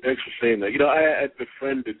interesting. Thanks for saying that. I had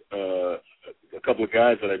befriended a couple of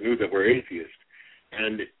guys that I knew that were atheists,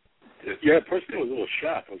 and personally, I was a little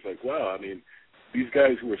shocked. I was like, wow. These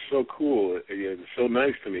guys who were so cool, so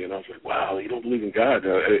nice to me, and I was like, wow, you don't believe in God.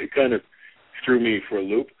 It kind of threw me for a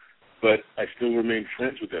loop. But I still remained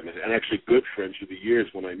friends with them, and actually good friends for the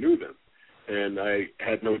years when I knew them. And I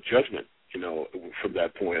had no judgment, from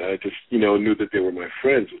that point. I just, knew that they were my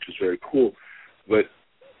friends, which was very cool. But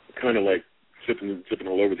kind of like zipping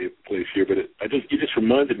all over the place here. But you just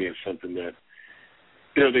reminded me of something that,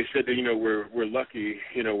 they said that, we're lucky,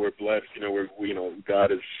 we're blessed,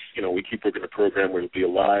 God is, we keep working a program where we'll be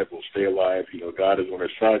alive, we'll stay alive, God is on our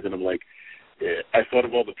side. And I'm like, I thought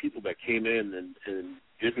of all the people that came in and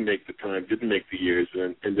didn't make the time, didn't make the years,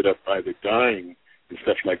 and ended up either dying and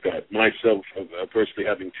stuff like that. Myself, personally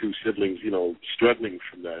having 2 siblings, struggling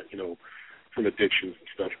from that, from addictions and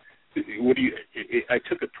stuff. I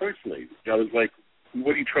took it personally. I was like,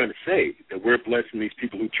 what are you trying to say? That we're blessing these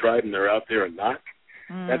people who tried and they're out there and not?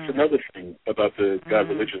 That's another thing about the God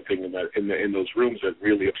religion thing in those rooms that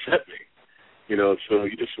really upset me. So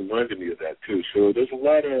you just reminded me of that too. So there's a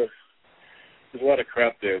lot of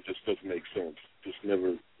crap there that just doesn't make sense. Just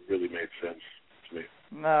never really made sense to me.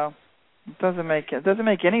 No, it doesn't make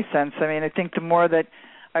any sense. I think the more that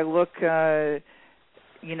I look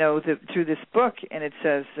through this book, and it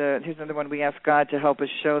says, here's another one, we ask God to help us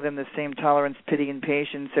show them the same tolerance, pity, and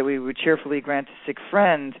patience that we would cheerfully grant to sick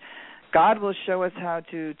friends. God will show us how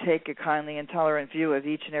to take a kindly and tolerant view of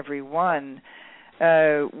each and every one.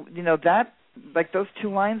 That, like those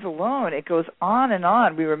two lines alone, it goes on and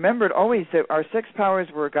on. We remembered always that our sex powers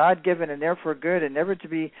were God-given and therefore good and never to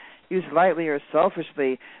be used lightly or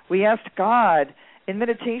selfishly. We asked God in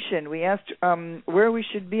meditation, we asked where we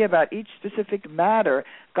should be about each specific matter.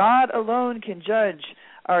 God alone can judge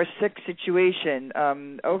our sick situation.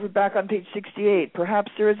 Over back on page 68,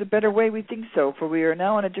 perhaps there is a better way, we think so, for we are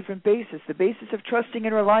now on a different basis, the basis of trusting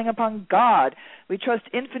and relying upon God. We trust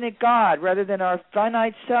infinite God rather than our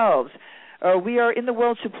finite selves. We are in the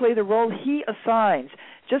world to play the role He assigns,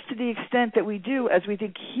 just to the extent that we do as we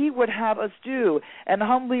think He would have us do, and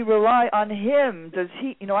humbly rely on Him. Does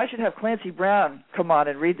He? I should have Clancy Brown come on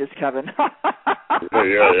and read this, Kevin. Yeah.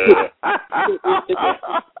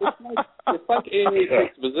 It's like AA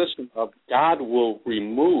takes the position of God will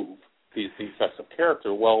remove these defects of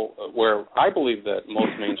character. Well, where I believe that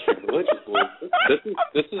most mainstream religions believe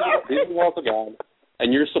these are the laws of God,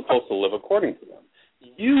 and you're supposed to live according to them.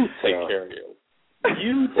 You take care of you.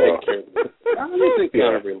 You take care of you. I don't think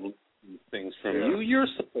God removes these things from you. You're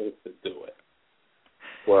supposed to do it.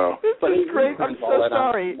 Wow. This is great. I'm so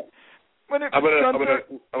sorry. You're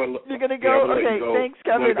going to go? Okay, thanks,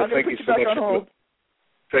 Kevin. I'm going to put you back on hold.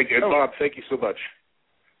 Thank you. Bob, thank you so much.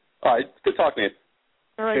 All right. Good talking to you.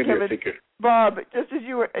 All right, Kevin. Take care. Bob, just as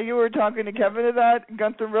you were talking to Kevin of that,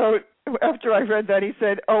 Gunther wrote, after I read that, he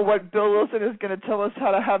said, what Bill Wilson is going to tell us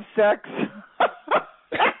how to have sex.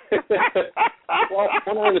 Well, I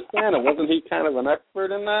don't understand it. Wasn't he kind of an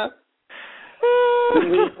expert in that?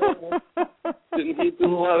 Didn't he do a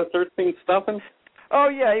lot of 13 stuffing? Oh,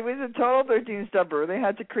 yeah, he was a total 13 stuffer. They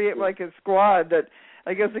had to create like a squad that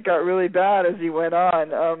I guess it got really bad as he went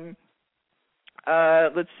on.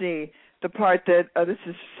 Let's see. The part that this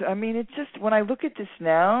is, it's just, when I look at this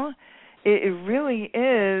now, it really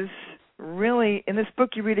is, in this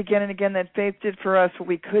book you read again and again that faith did for us what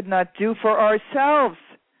we could not do for ourselves.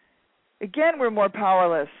 Again, we're more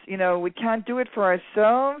powerless. We can't do it for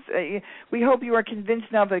ourselves. We hope you are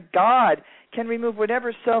convinced now that God can remove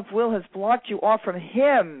whatever self-will has blocked you off from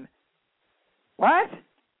Him. What?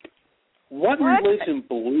 What religion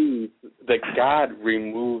believes that God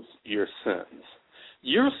removes your sins?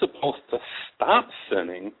 You're supposed to stop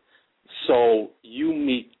sinning so you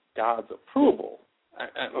meet God's approval.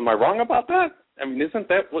 Am I wrong about that? Isn't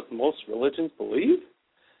that what most religions believe?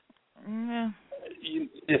 Yeah.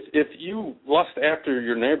 If you lust after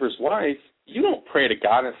your neighbor's wife, you don't pray to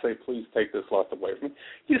God and say, please take this lust away from me.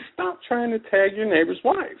 You stop trying to tag your neighbor's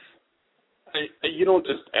wife. You don't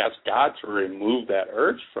just ask God to remove that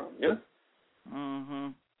urge from you. Mm-hmm.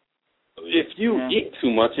 If you eat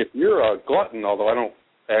too much, if you're a glutton, although I don't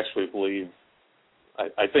actually believe,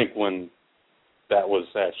 I think when that was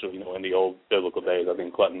actually, in the old biblical days, I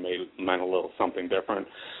think glutton meant a little something different.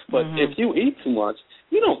 But if you eat too much,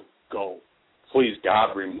 you don't go, please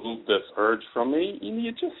God, remove this urge from me.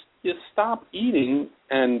 You stop eating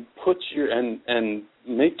and and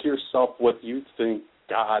make yourself what you think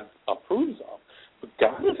God approves of. But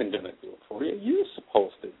God isn't going to do it for you. You're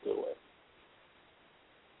supposed to do it.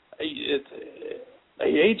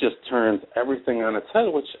 AA just turns everything on its head,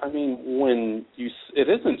 which, it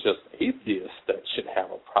isn't just atheists that should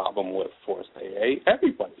have a problem with forced AA.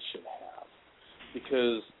 Everybody should have.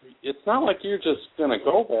 Because it's not like you're just going to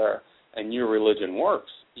go there and your religion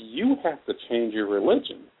works. You have to change your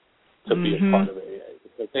religion to be a part of AA.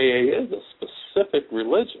 Because AA is a specific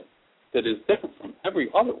religion that is different from every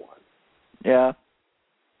other one. Yeah.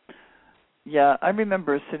 Yeah, I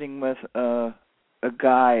remember sitting with a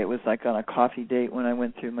guy. It was like on a coffee date when I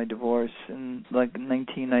went through my divorce in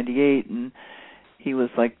 1998, and he was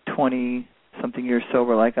 20-something years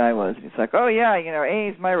sober like I was. He's like, oh yeah, AA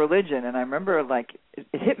is my religion. And I remember it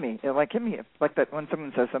hit me. It hit me like that when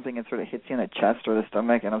someone says something, it sort of hits you in the chest or the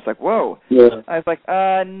stomach, and I was like, whoa. Yeah. I was like,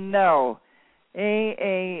 no,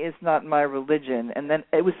 AA is not my religion. And then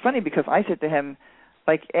it was funny because I said to him,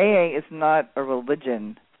 AA is not a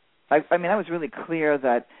religion. I was really clear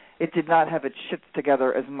that it did not have its shit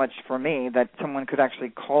together as much for me that someone could actually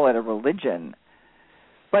call it a religion.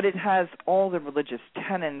 But it has all the religious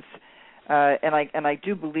tenets, and I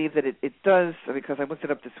do believe that it does, because I looked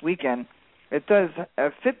it up this weekend, it does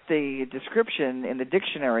fit the description in the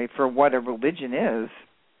dictionary for what a religion is.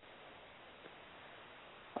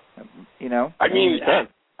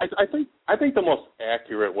 I think the most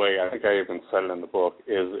accurate way, I think I even said it in the book,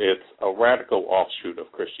 is it's a radical offshoot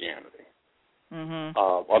of Christianity.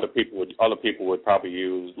 Mm-hmm. Other people would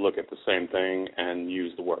probably look at the same thing and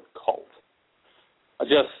use the word cult. I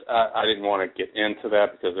didn't want to get into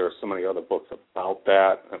that because there are so many other books about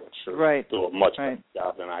that, which do a much better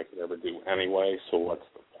job than I could ever do anyway. So what's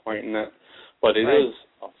the point in it? But it is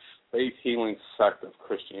a faith healing sect of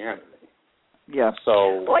Christianity. Yeah.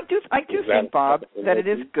 So I do think, Bob, that it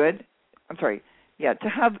is good. I'm sorry. Yeah, to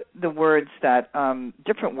have the words that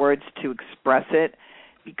different words to express it,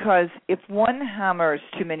 because if one hammers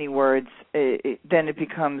too many words, then it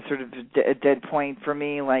becomes sort of a dead point for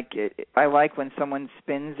me. I like when someone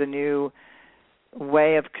spins a new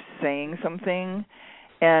way of saying something,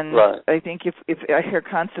 and I think if I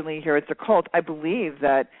constantly hear it's a cult, I believe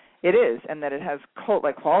that it is, and that it has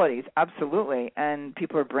cult-like qualities, absolutely, and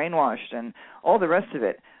people are brainwashed and all the rest of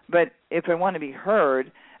it. But if I want to be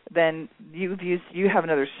heard, then you have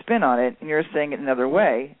another spin on it, and you're saying it another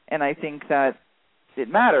way, and I think that it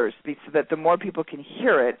matters, so that the more people can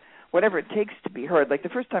hear it, whatever it takes to be heard. Like the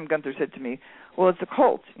first time Gunther said to me, "Well, it's a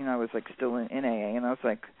cult," I was still in AA, and I was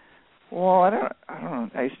like, "Well, I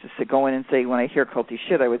don't." I used to go in and say, when I hear culty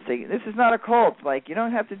shit, I would say, "This is not a cult. You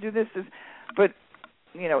don't have to do this." But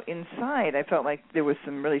inside, I felt like there was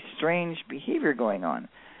some really strange behavior going on.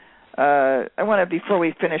 I want to, before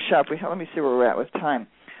we finish up, let me see where we're at with time.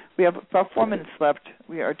 We have about 4 minutes left.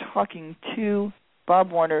 We are talking to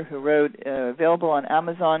Bob Warner, who wrote, available on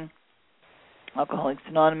Amazon, Alcoholics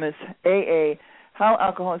Anonymous, AA, How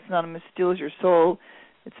Alcoholics Anonymous Steals Your Soul.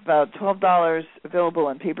 It's about $12, available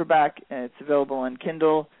on paperback, and it's available on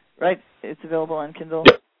Kindle, right? It's available on Kindle?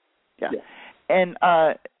 Yeah. And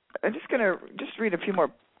I'm just going to read a few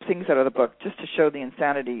more things out of the book just to show the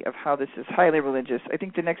insanity of how this is highly religious. I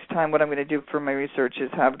think the next time what I'm going to do for my research is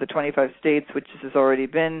have the 25 states, which this has already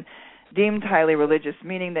been, deemed highly religious,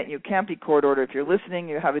 meaning that you can't be court ordered. If you're listening,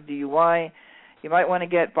 you have a DUI, you might want to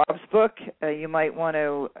get Bob's book. You might want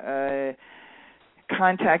to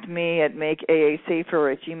contact me at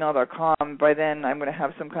makeaasafer@gmail.com. By then, I'm going to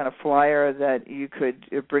have some kind of flyer that you could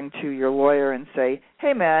bring to your lawyer and say,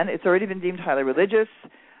 "Hey, man, it's already been deemed highly religious.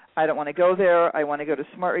 I don't want to go there. I want to go to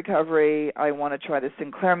Smart Recovery. I want to try the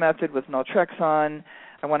Sinclair method with naltrexone.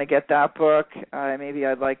 I want to get that book. Maybe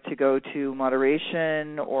I'd like to go to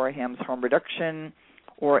Moderation or Ham's Harm Reduction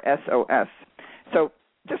or SOS." So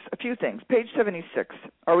just a few things. Page 76.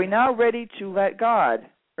 Are we now ready to let God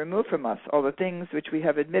remove from us all the things which we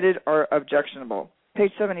have admitted are objectionable?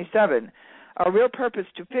 Page 77. Our real purpose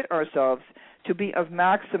to fit ourselves to be of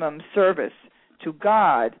maximum service to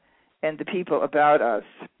God and the people about us.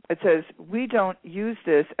 It says, we don't use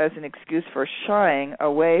this as an excuse for shying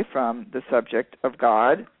away from the subject of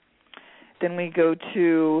God. Then we go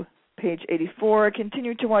to page 84.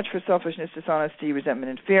 Continue to watch for selfishness, dishonesty, resentment,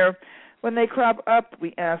 and fear. When they crop up,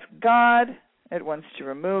 we ask God at once to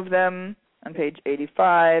remove them. On page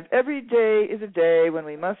 85, every day is a day when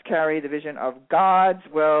we must carry the vision of God's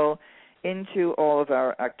will into all of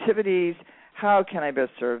our activities. How can I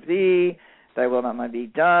best serve thee? Thy will not mine be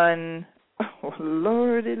done. Oh,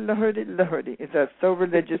 Lordy, Lordy, Lordy. Is that so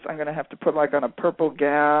religious? I'm going to have to put on a purple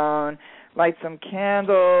gown, light some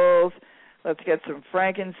candles. Let's get some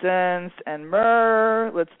frankincense and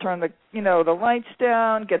myrrh. Let's turn the lights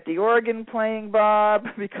down, get the organ playing, Bob,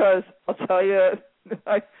 because I'll tell you,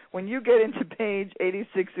 when you get into page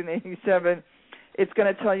 86 and 87, it's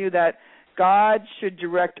going to tell you that God should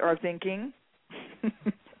direct our thinking.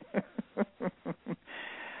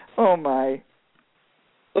 Oh, my.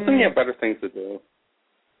 Doesn't he have better things to do?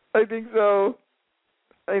 I think so.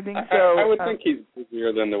 I would think he's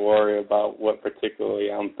busier than to worry about what particularly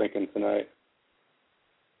I'm thinking tonight.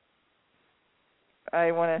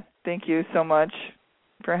 I want to thank you so much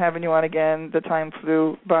for having you on again. The time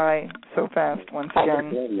flew by so fast once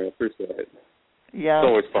again. I appreciate it. Yeah. It's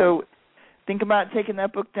always fun. So think about taking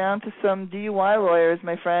that book down to some DUI lawyers,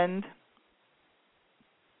 my friend.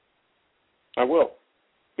 I will.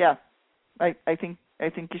 Yeah. I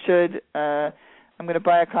think you should. I'm going to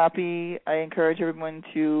buy a copy. I encourage everyone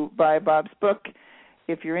to buy Bob's book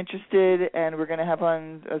if you're interested, and we're going to have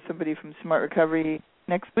on somebody from Smart Recovery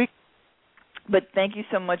next week. But thank you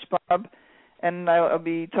so much, Bob, and I'll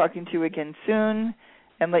be talking to you again soon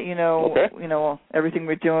and let you know, everything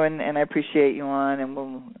we're doing, and I appreciate you on, and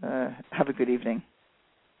we'll have a good evening.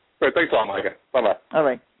 Great. Thanks a lot, Micah. Bye-bye. All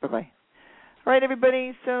right. Bye-bye. All right,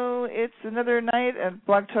 everybody, so it's another night at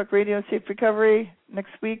Blog Talk Radio Safe Recovery.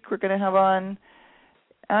 Next week we're going to have on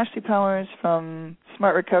Ashley Powers from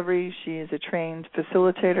Smart Recovery. She is a trained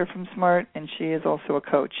facilitator from Smart, and she is also a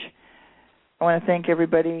coach. I want to thank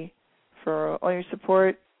everybody for all your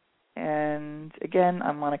support. And, again,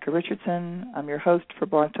 I'm Monica Richardson. I'm your host for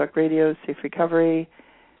Blog Talk Radio Safe Recovery.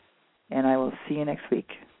 and I will see you next week.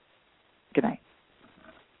 Good night.